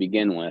team to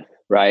begin with,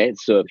 right?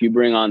 So if you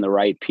bring on the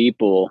right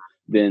people,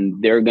 then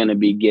they're going to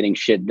be getting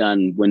shit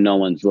done when no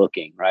one's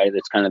looking, right?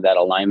 It's kind of that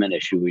alignment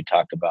issue we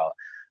talked about.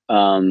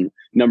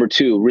 Number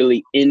two,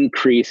 really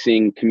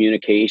increasing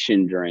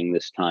communication during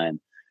this time.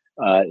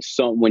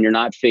 So when you're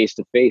not face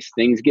to face,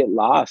 things get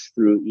lost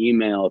through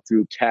email,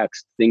 through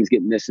text, things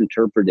get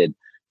misinterpreted.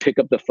 Pick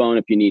up the phone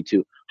if you need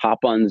to, hop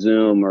on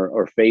Zoom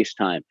or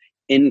FaceTime,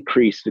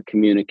 increase the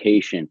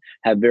communication,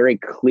 have very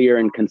clear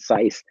and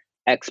concise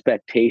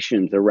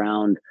expectations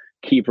around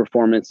key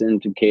performance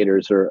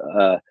indicators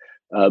or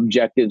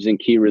objectives and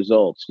key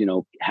results.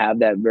 Have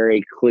that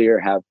very clear,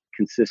 have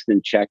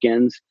consistent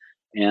check-ins,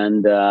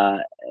 and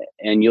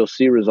you'll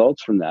see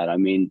results from that. I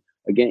mean,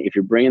 again, if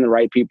you're bringing the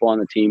right people on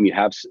the team, you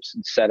have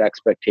set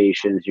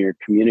expectations, you're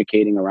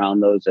communicating around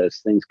those as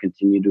things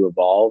continue to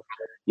evolve,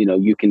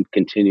 you can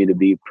continue to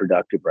be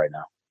productive right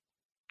now.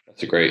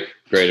 That's a great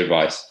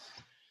advice.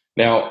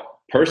 Now,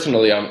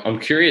 personally, I'm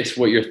curious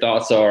what your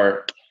thoughts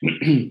are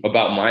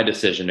about my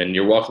decision, and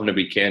you're welcome to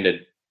be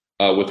candid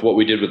with what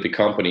we did with the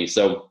company.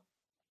 So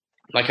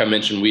like I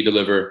mentioned, we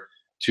deliver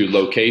to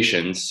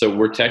locations. So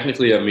we're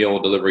technically a meal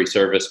delivery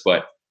service,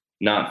 but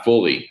not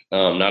fully,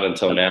 not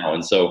until now.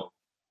 And so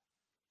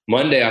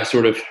Monday, I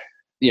sort of,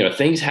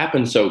 things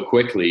happen so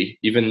quickly,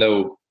 even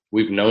though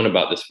we've known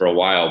about this for a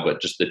while,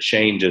 but just the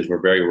changes were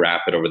very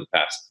rapid over the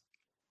past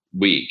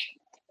week.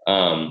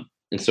 And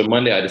so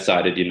Monday I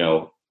decided,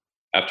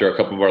 after a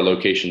couple of our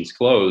locations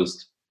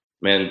closed,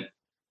 man,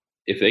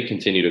 if they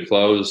continue to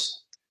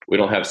close, we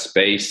don't have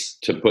space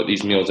to put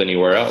these meals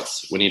anywhere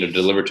else. We need to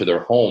deliver to their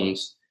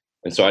homes.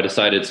 And so I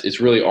decided it's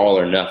really all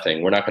or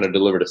nothing. We're not going to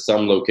deliver to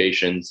some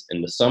locations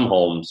and to some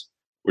homes.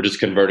 We're just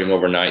converting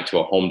overnight to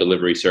a home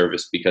delivery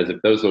service, because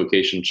if those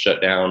locations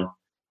shut down,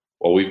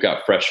 well, we've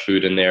got fresh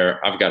food in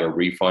there. I've got to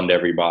refund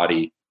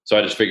everybody. So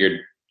I just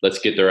figured, let's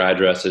get their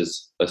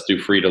addresses. Let's do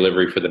free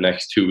delivery for the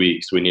next 2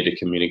 weeks. We need to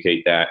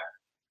communicate that.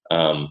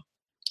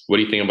 What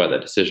do you think about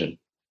that decision?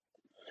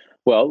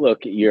 Well, look,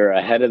 you're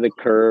ahead of the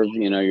curve.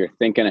 You're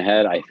thinking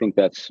ahead. I think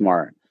that's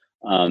smart.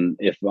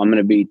 If I'm going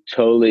to be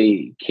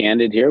totally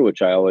candid here,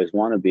 which I always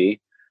want to be,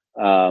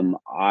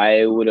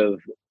 I would have,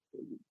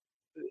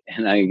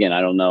 and again,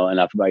 I don't know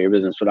enough about your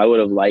business, but I would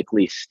have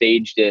likely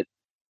staged it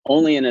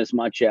only in as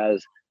much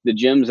as the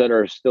gyms that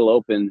are still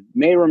open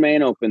may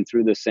remain open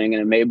through this thing,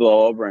 and it may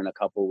blow over in a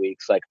couple of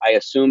weeks. Like, I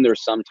assume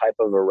there's some type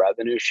of a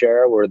revenue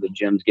share where the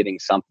gym's getting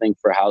something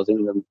for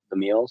housing the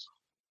meals.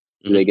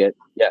 Do they get?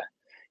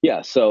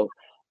 Yeah. So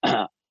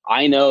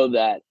I know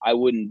that I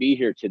wouldn't be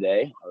here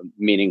today,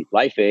 meaning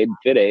LifeAid,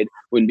 FitAid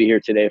wouldn't be here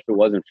today if it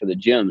wasn't for the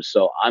gyms.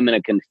 So I'm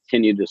going to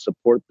continue to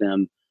support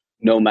them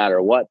no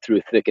matter what,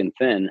 through thick and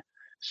thin.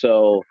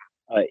 So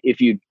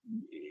if you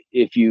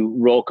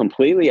roll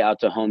completely out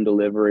to home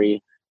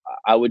delivery,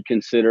 I would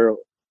consider,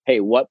 hey,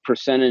 what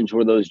percentage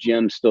were those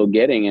gyms still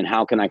getting, and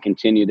how can I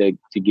continue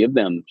to give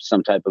them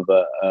some type of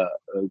a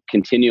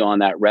continue on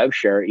that rev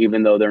share,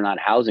 even though they're not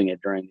housing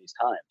it during these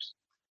times,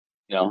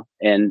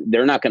 and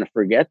they're not going to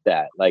forget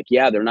that. Like,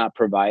 yeah, they're not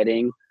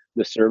providing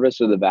the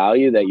service or the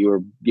value that you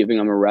were giving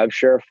them a rev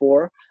share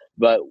for.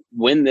 But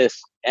when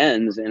this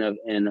ends in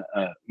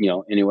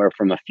anywhere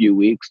from a few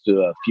weeks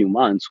to a few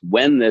months,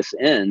 when this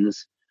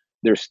ends,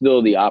 there's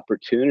still the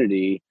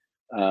opportunity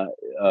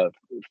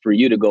for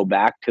you to go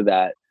back to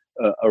that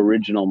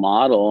original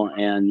model,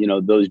 and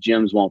those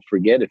gyms won't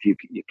forget if you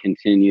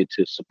continue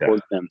to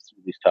support them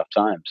through these tough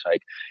times.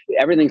 Like,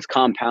 everything's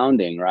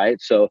compounding, right?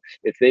 So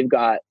if they've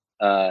got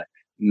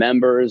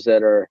members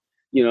that are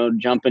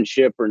jumping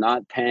ship or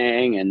not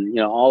paying, and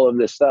all of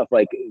this stuff,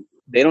 like,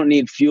 they don't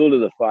need fuel to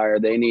the fire,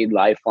 they need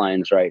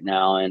lifelines right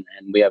now, and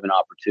we have an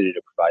opportunity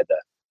to provide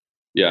that.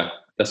 Yeah,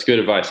 that's good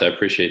advice. I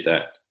appreciate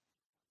that.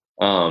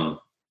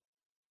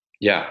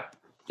 Yeah,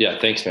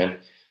 thanks, man.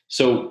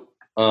 So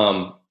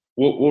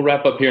we'll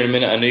wrap up here in a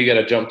minute. I know you got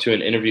to jump to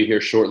an interview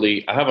here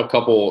shortly. I have a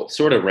couple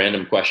sort of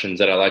random questions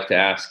that I like to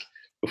ask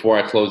before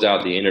I close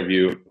out the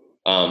interview.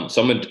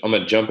 So I'm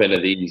gonna jump into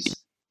these.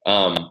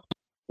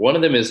 One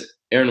of them is,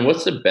 Aaron,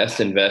 what's the best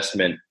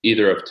investment,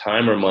 either of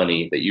time or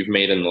money, that you've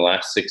made in the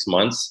last 6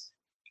 months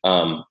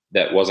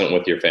that wasn't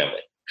with your family?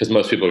 Because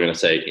most people are going to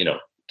say,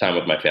 time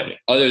with my family.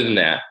 Other than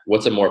that,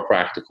 what's a more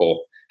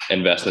practical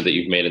investment that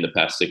you've made in the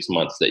past 6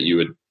 months that you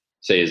would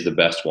say is the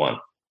best one?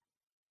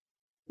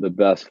 The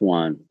best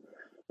one.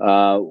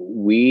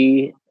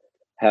 We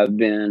have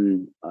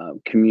been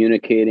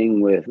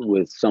communicating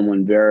with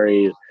someone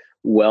very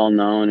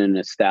well-known and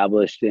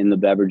established in the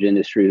beverage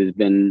industry, who's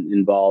been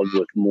involved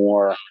with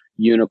more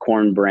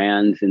unicorn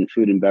brands in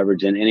food and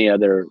beverage than any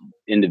other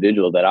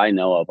individual that I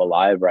know of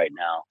alive right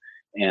now,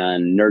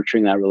 and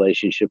nurturing that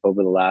relationship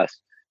over the last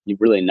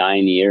really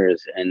 9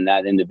 years. And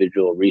that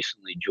individual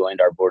recently joined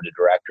our board of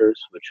directors,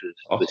 which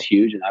was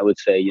huge. And I would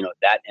say,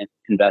 that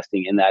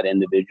investing in that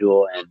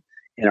individual and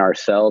in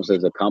ourselves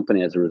as a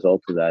company as a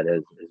result of that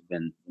has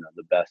been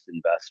the best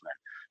investment.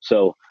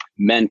 So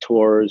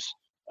mentors,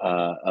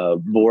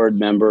 board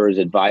members,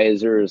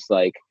 advisors,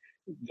 like,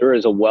 there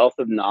is a wealth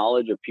of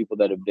knowledge of people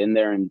that have been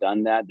there and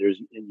done that.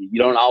 You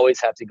don't always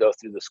have to go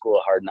through the school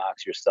of hard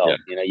knocks yourself.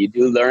 Yeah. You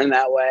do learn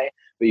that way,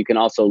 but you can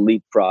also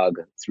leapfrog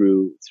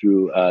through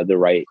the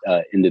right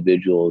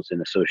individuals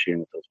and associating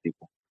with those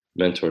people.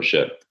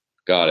 Mentorship.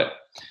 Got it.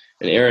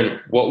 And Aaron,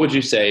 what would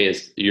you say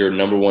is your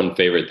number one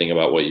favorite thing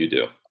about what you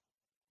do?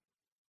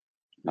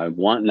 My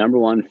number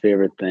one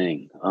favorite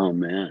thing. Oh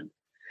man.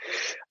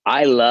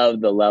 I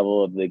love the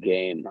level of the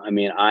game. I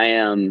mean,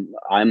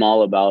 I'm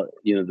all about,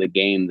 the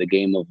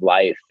game of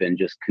life, and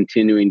just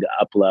continuing to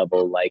up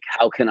level. Like,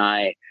 how can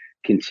I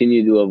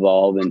continue to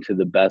evolve into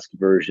the best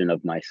version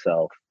of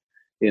myself,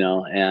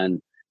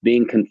 and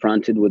being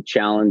confronted with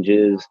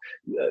challenges,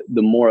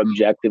 the more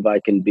objective I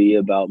can be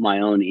about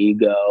my own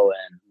ego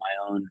and my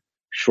own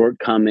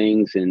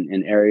shortcomings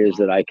and areas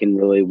that I can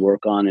really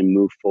work on and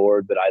move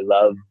forward. But I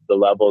love the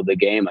level of the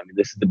game. I mean,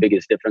 this is the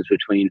biggest difference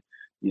between,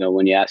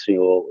 when you ask me,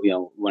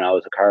 when I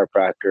was a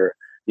chiropractor,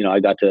 I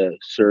got to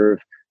serve,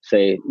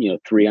 say,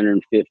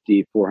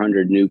 350,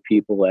 400 new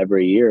people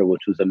every year,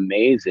 which was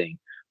amazing.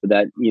 But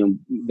that,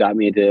 got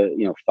me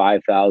to,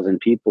 5,000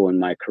 people in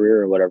my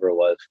career or whatever it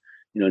was.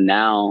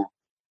 Now,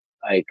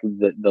 like,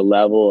 the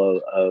level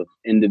of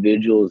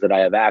individuals that I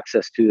have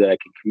access to, that I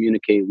can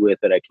communicate with,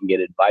 that I can get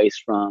advice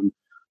from,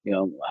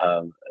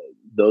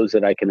 those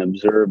that I can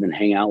observe and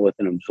hang out with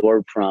and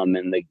absorb from,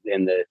 and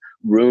the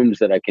rooms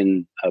that I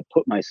can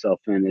put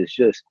myself in, it's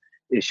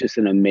just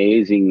an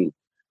amazing.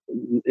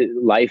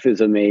 Life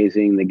is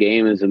amazing. The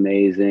game is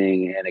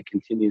amazing, and it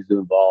continues to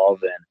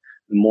evolve. And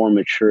the more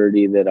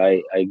maturity that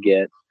I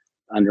get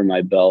under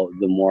my belt,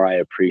 the more I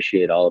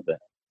appreciate all of it.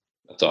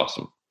 That's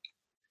awesome.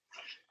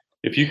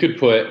 If you could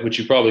put, which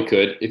you probably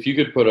could, if you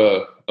could put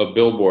a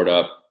billboard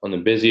up on the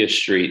busiest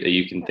street that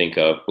you can think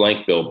of,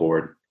 blank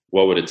billboard,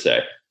 what would it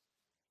say?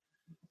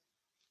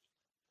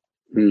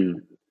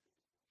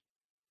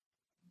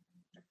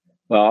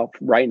 Well,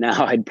 right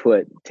now I'd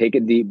put, take a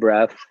deep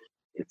breath.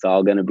 It's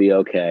all going to be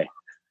okay.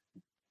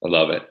 I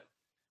love it.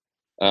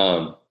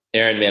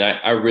 Aaron, man,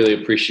 I really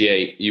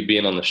appreciate you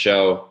being on the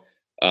show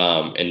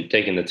and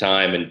taking the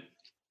time and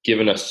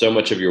giving us so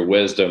much of your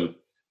wisdom.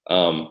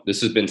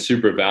 This has been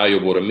super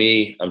valuable to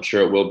me. I'm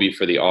sure it will be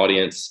for the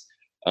audience.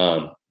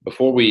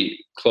 Before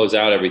we close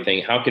out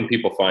everything, how can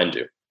people find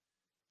you?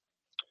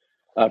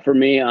 For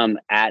me, I'm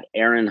at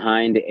Aaron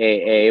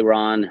Hinde,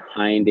 Ron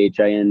Hinde,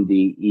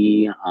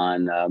 Hinde,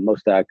 on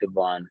most active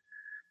on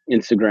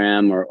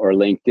Instagram or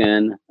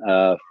LinkedIn.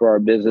 For our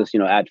business,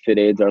 at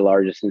FitAid's our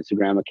largest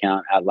Instagram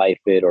account, at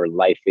LifeAid or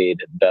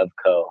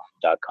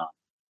LifeAidBevco.com.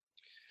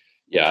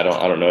 Yeah, I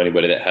don't know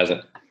anybody that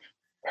hasn't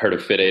heard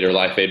of FitAid or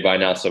LifeAid by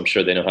now, so I'm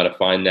sure they know how to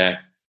find that,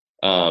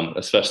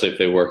 especially if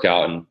they work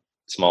out in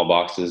small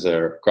boxes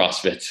or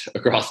CrossFits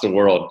across the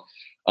world.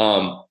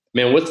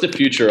 Man, what's the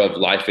future of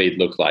LifeAid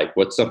look like?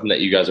 What's something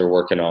that you guys are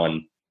working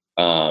on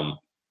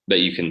that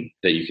you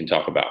can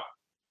talk about?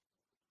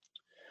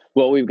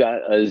 Well, we've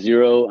got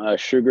zero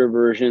sugar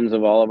versions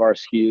of all of our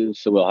SKUs.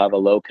 So we'll have a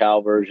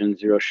low-cal version,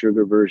 zero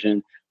sugar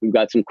version. We've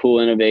got some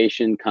cool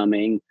innovation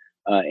coming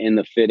in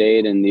the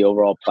FitAid and the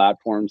overall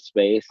platform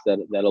space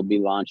that'll be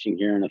launching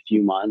here in a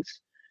few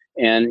months.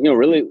 And,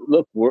 really,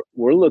 look,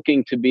 we're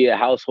looking to be a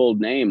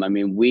household name. I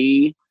mean,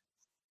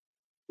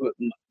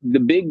 the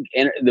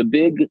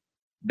big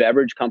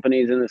beverage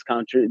companies in this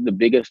country, the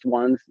biggest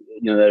ones,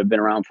 that have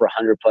been around for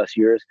 100+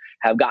 years,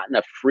 have gotten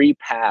a free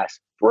pass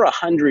for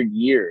 100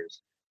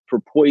 years for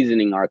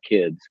poisoning our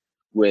kids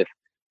with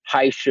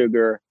high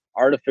sugar,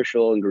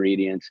 artificial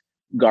ingredients,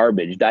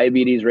 garbage.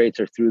 Diabetes rates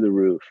are through the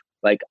roof.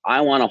 Like, I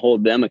want to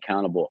hold them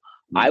accountable.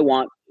 I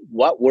want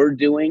what we're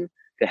doing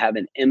to have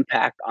an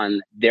impact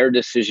on their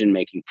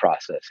decision-making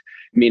process,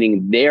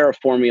 meaning they're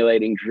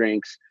formulating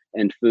drinks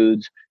and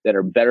foods that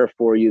are better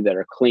for you, that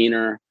are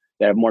cleaner,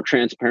 that have more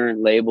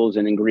transparent labels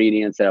and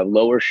ingredients, that have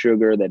lower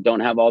sugar, that don't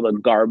have all the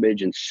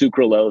garbage and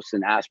sucralose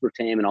and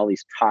aspartame and all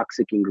these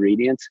toxic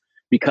ingredients,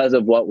 because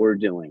of what we're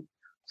doing.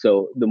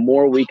 So the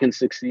more we can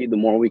succeed, the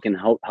more we can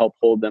help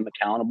hold them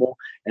accountable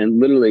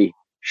and literally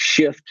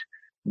shift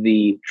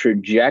the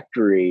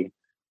trajectory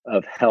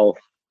of health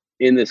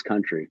in this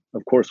country.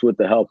 Of course, with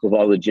the help of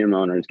all the gym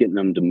owners, getting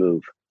them to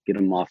move, get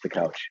them off the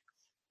couch.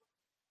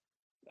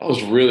 That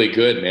was really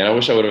good, man. I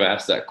wish I would have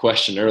asked that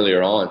question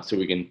earlier on so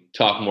we can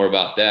talk more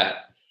about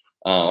that.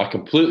 I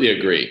completely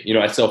agree.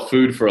 I sell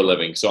food for a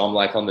living, so I'm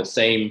like on the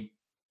same,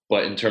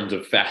 but in terms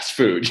of fast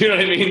food, you know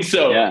what I mean?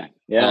 So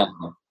yeah.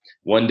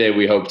 One day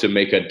we hope to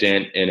make a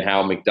dent in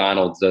how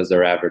McDonald's does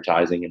their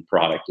advertising and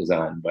product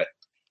design, but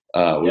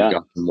we've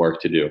got some work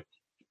to do.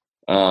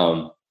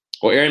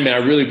 Well, Aaron, man,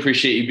 I really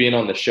appreciate you being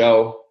on the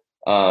show.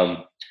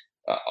 To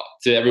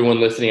everyone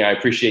listening, I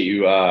appreciate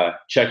you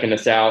checking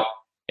us out.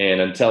 And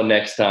until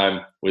next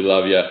time, we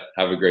love you.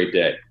 Have a great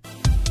day.